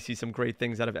 I think we see some great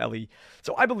things out of Elly.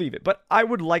 So I believe it. But I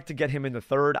would like to get him in the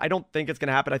 3rd. I don't think it's going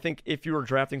to happen. I think if you were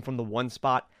drafting from the 1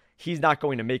 spot, he's not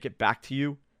going to make it back to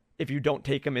you if you don't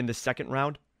take him in the 2nd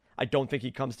round. I don't think he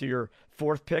comes to your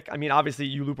 4th pick. I mean, obviously,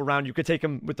 you loop around. You could take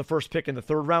him with the 1st pick in the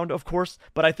 3rd round, of course.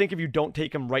 But I think if you don't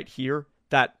take him right here,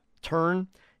 that turn,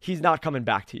 he's not coming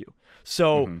back to you.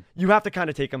 So you have to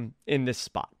kind of take him in this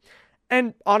spot.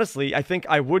 And honestly, I think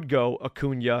I would go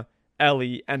Acuna,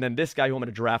 Elly, and then this guy who I'm going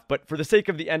to draft. But for the sake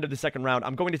of the end of the 2nd round,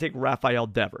 I'm going to take Rafael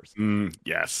Devers.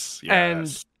 Yes.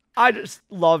 And I just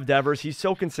love Devers. He's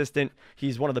so consistent.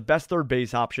 He's one of the best third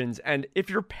base options. And if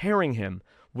you're pairing him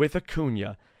with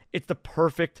Acuna, it's the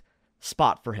perfect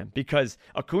spot for him because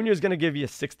Acuna is going to give you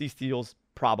 60 steals,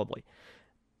 probably.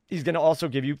 He's going to also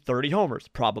give you 30 homers,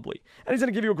 probably. And he's going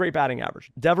to give you a great batting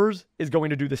average. Devers is going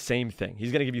to do the same thing.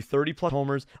 He's going to give you 30-plus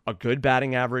homers, a good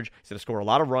batting average. He's going to score a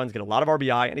lot of runs, get a lot of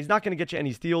RBI, and he's not going to get you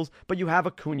any steals, but you have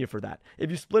Acuna for that. If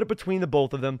you split it between the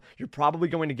both of them, you're probably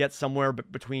going to get somewhere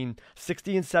between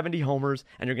 60 and 70 homers,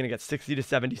 and you're going to get 60 to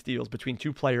 70 steals between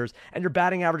 2 players, and your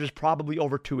batting average is probably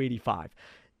over 285.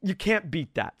 You can't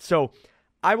beat that. So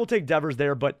I will take Devers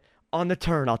there, but on the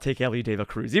turn, I'll take Elly De La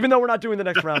Cruz. Even though we're not doing the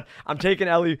next round, I'm taking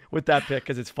Elly with that pick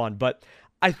because it's fun. But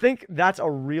I think that's a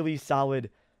really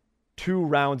solid 2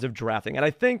 rounds of drafting. And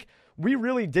I think we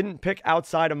really didn't pick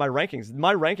outside of my rankings.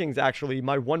 My rankings, actually,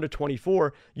 my 1 to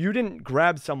 24, you didn't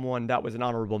grab someone that was an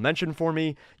honorable mention for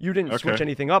me. You didn't switch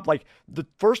anything up. Like, the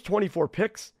first 24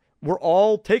 picks were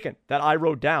all taken that I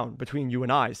wrote down between you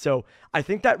and I. So I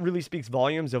think that really speaks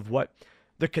volumes of what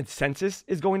the consensus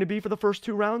is going to be for the first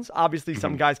 2 rounds. Obviously,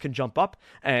 some guys can jump up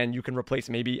and you can replace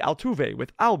maybe Altuve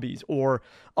with Albies, or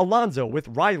Alonso with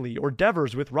Riley, or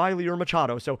Devers with Riley or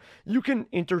Machado. So you can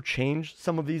interchange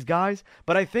some of these guys,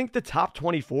 but I think the top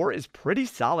 24 is pretty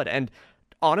solid. And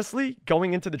honestly,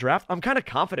 going into the draft, I'm kind of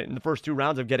confident in the first 2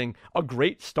 rounds of getting a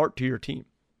great start to your team.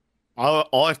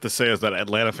 All I have to say is that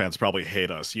Atlanta fans probably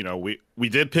hate us. We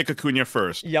did pick Acuna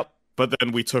first. Yep. But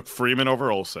then we took Freeman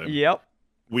over Olsen. Yep.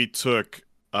 We took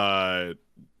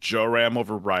Joe Ram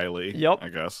over Riley. Yep. I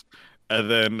guess.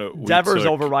 And then Devers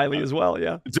over Riley as well.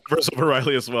 Yeah. Devers over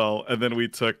Riley as well. And then we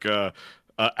took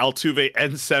Altuve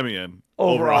and Semien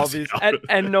over all these,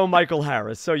 and no Michael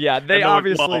Harris. So yeah, they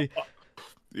obviously.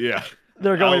 Yeah.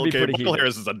 They're going to be pretty Michael heated.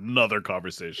 Harris is another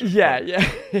conversation. Yeah, but,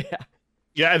 yeah.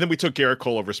 Yeah, and then we took Garrett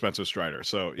Cole over Spencer Strider.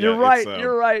 So yeah, you're right.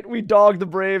 You're right. We dogged the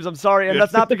Braves. I'm sorry, and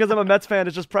that's not because I'm a Mets fan.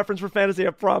 It's just preference for fantasy.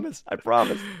 I promise.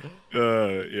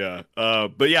 Yeah.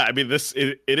 But yeah, I mean,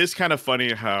 it is kind of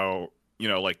funny how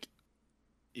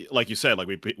like you said, like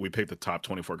we picked the top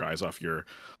 24 guys off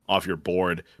your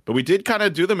board, but we did kind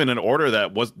of do them in an order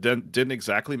that didn't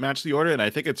exactly match the order, and I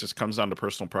think it just comes down to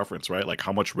personal preference, right? Like,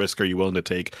 how much risk are you willing to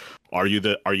take? Are you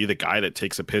the guy that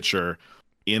takes a pitcher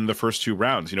in the first 2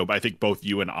 rounds? But I think both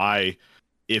you and I,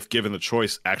 if given the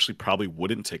choice, actually probably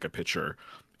wouldn't take a pitcher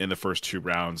in the first 2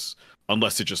 rounds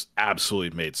unless it just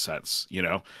absolutely made sense,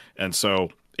 And so,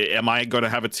 am I going to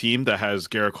have a team that has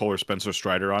Garrett Cole or Spencer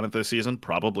Strider on it this season?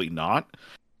 Probably not.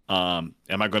 Am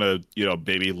I going to,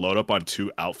 maybe load up on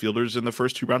 2 outfielders in the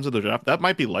first 2 rounds of the draft? That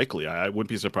might be likely. I wouldn't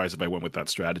be surprised if I went with that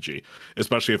strategy,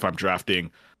 especially if I'm drafting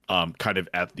kind of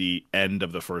at the end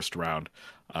of the first round.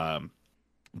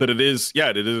 But it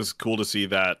is cool to see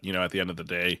that, at the end of the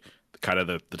day, kind of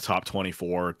the top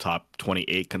 24, top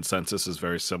 28 consensus is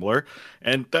very similar.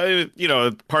 And,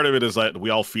 part of it is that we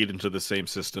all feed into the same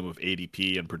system of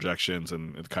ADP and projections,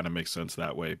 and it kind of makes sense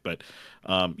that way. But,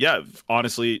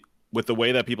 honestly, with the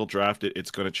way that people draft it,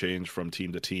 it's going to change from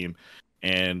team to team.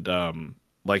 And,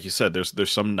 like you said, there's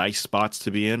some nice spots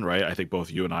to be in, right? I think both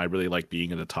you and I really like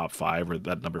being in the top 5 or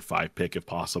that number 5 pick if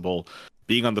possible.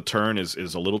 Being on the turn is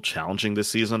a little challenging this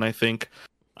season, I think,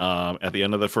 at the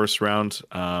end of the first round.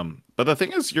 But the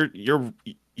thing is,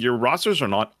 your rosters are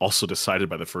not also decided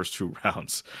by the first 2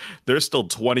 rounds. There's still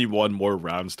 21 more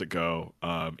rounds to go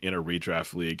in a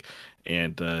redraft league,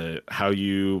 and how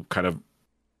you kind of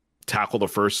tackle the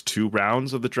first 2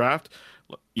 rounds of the draft.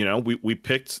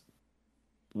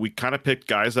 We kind of picked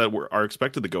guys that are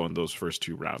expected to go in those first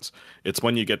 2 rounds. It's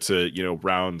when you get to,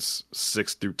 rounds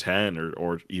 6 through 10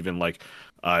 or even like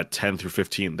 10 through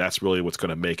 15, that's really what's going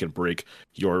to make and break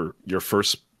your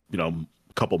first,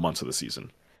 couple months of the season.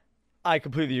 I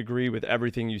completely agree with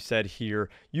everything you said here.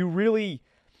 You really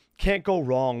can't go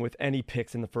wrong with any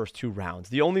picks in the first 2 rounds.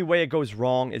 The only way it goes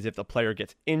wrong is if the player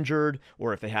gets injured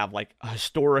or if they have like a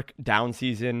historic down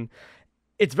season.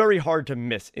 It's very hard to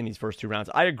miss in these first 2 rounds.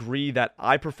 I agree that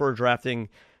I prefer drafting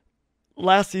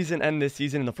last season and this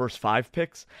season in the first 5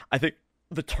 picks. I think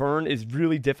the turn is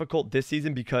really difficult this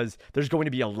season because there's going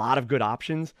to be a lot of good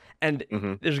options, and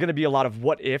there's going to be a lot of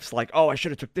what ifs, like, oh, I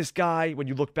should have took this guy. When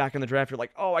you look back in the draft, you're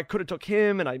like, oh, I could have took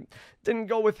him and I didn't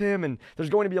go with him. And there's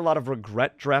going to be a lot of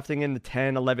regret drafting in the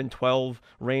 10, 11, 12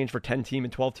 range for 10-team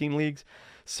and 12-team leagues.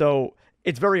 So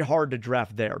it's very hard to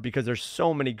draft there because there's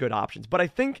so many good options. But I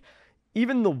think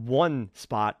even the 1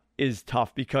 spot is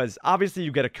tough because obviously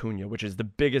you get Acuna, which is the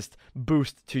biggest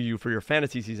boost to you for your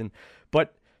fantasy season.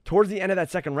 But towards the end of that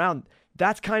second round,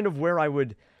 that's kind of where I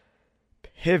would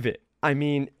pivot. I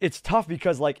mean, it's tough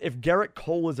because, like, if Garrett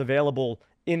Cole is available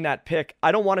in that pick,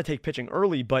 I don't want to take pitching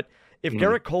early, but if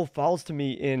Garrett Cole falls to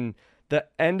me in the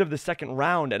end of the second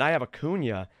round and I have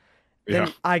Acuna,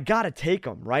 then I got to take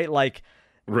him, right? Like,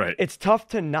 it's tough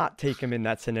to not take him in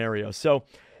that scenario. So,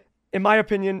 in my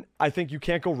opinion, I think you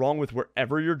can't go wrong with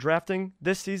wherever you're drafting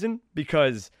this season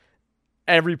because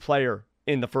every player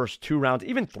in the first 2 rounds,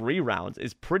 even 3 rounds,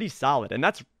 is pretty solid. And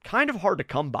that's kind of hard to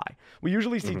come by. We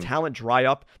usually see talent dry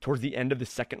up towards the end of the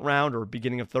second round or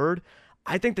beginning of third.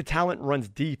 I think the talent runs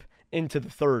deep into the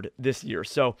third this year.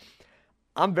 So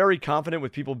I'm very confident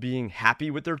with people being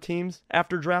happy with their teams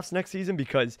after drafts next season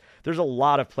because there's a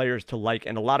lot of players to like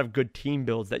and a lot of good team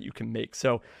builds that you can make.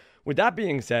 So with that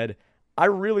being said, I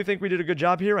really think we did a good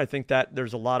job here. I think that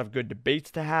there's a lot of good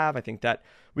debates to have. I think that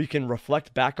we can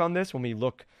reflect back on this when we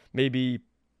look maybe,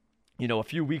 a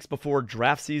few weeks before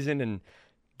draft season and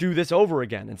do this over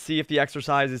again and see if the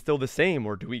exercise is still the same,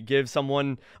 or do we give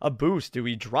someone a boost? Do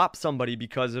we drop somebody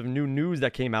because of new news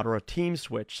that came out or a team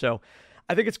switch? So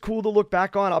I think it's cool to look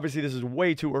back on. Obviously, this is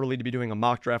way too early to be doing a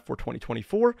mock draft for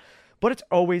 2024, but it's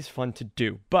always fun to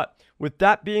do. But with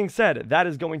that being said, that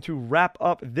is going to wrap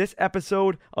up this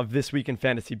episode of This Week in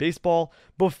Fantasy Baseball.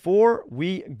 Before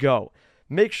we go,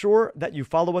 make sure that you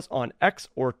follow us on X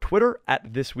or Twitter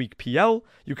at ThisWeekPL.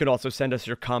 You can also send us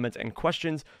your comments and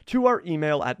questions to our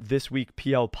email at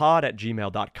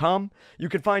thisweekplpod@gmail.com. You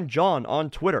can find John on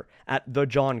Twitter at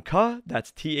TheJohnK,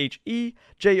 that's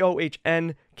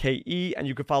TheJohnKe, and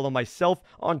you can follow myself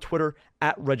on Twitter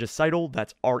at Regicidal,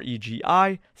 that's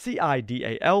REGICIDAL.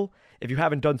 If you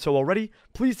haven't done so already,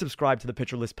 please subscribe to the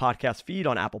Pitcher List podcast feed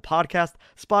on Apple Podcasts,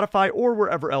 Spotify, or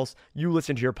wherever else you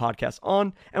listen to your podcasts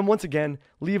on. And once again,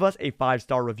 leave us a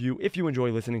 5-star review if you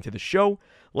enjoy listening to the show.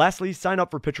 Lastly, sign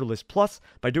up for Pitcher List Plus.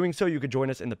 By doing so, you can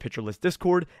join us in the Pitcher List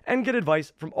Discord and get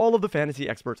advice from all of the fantasy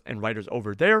experts and writers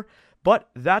over there. But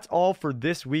that's all for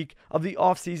this week of the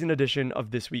off-season edition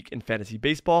of This Week in Fantasy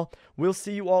Baseball. We'll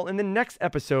see you all in the next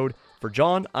episode. For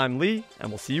John, I'm Lee, and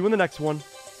we'll see you in the next one.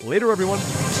 Later, everyone.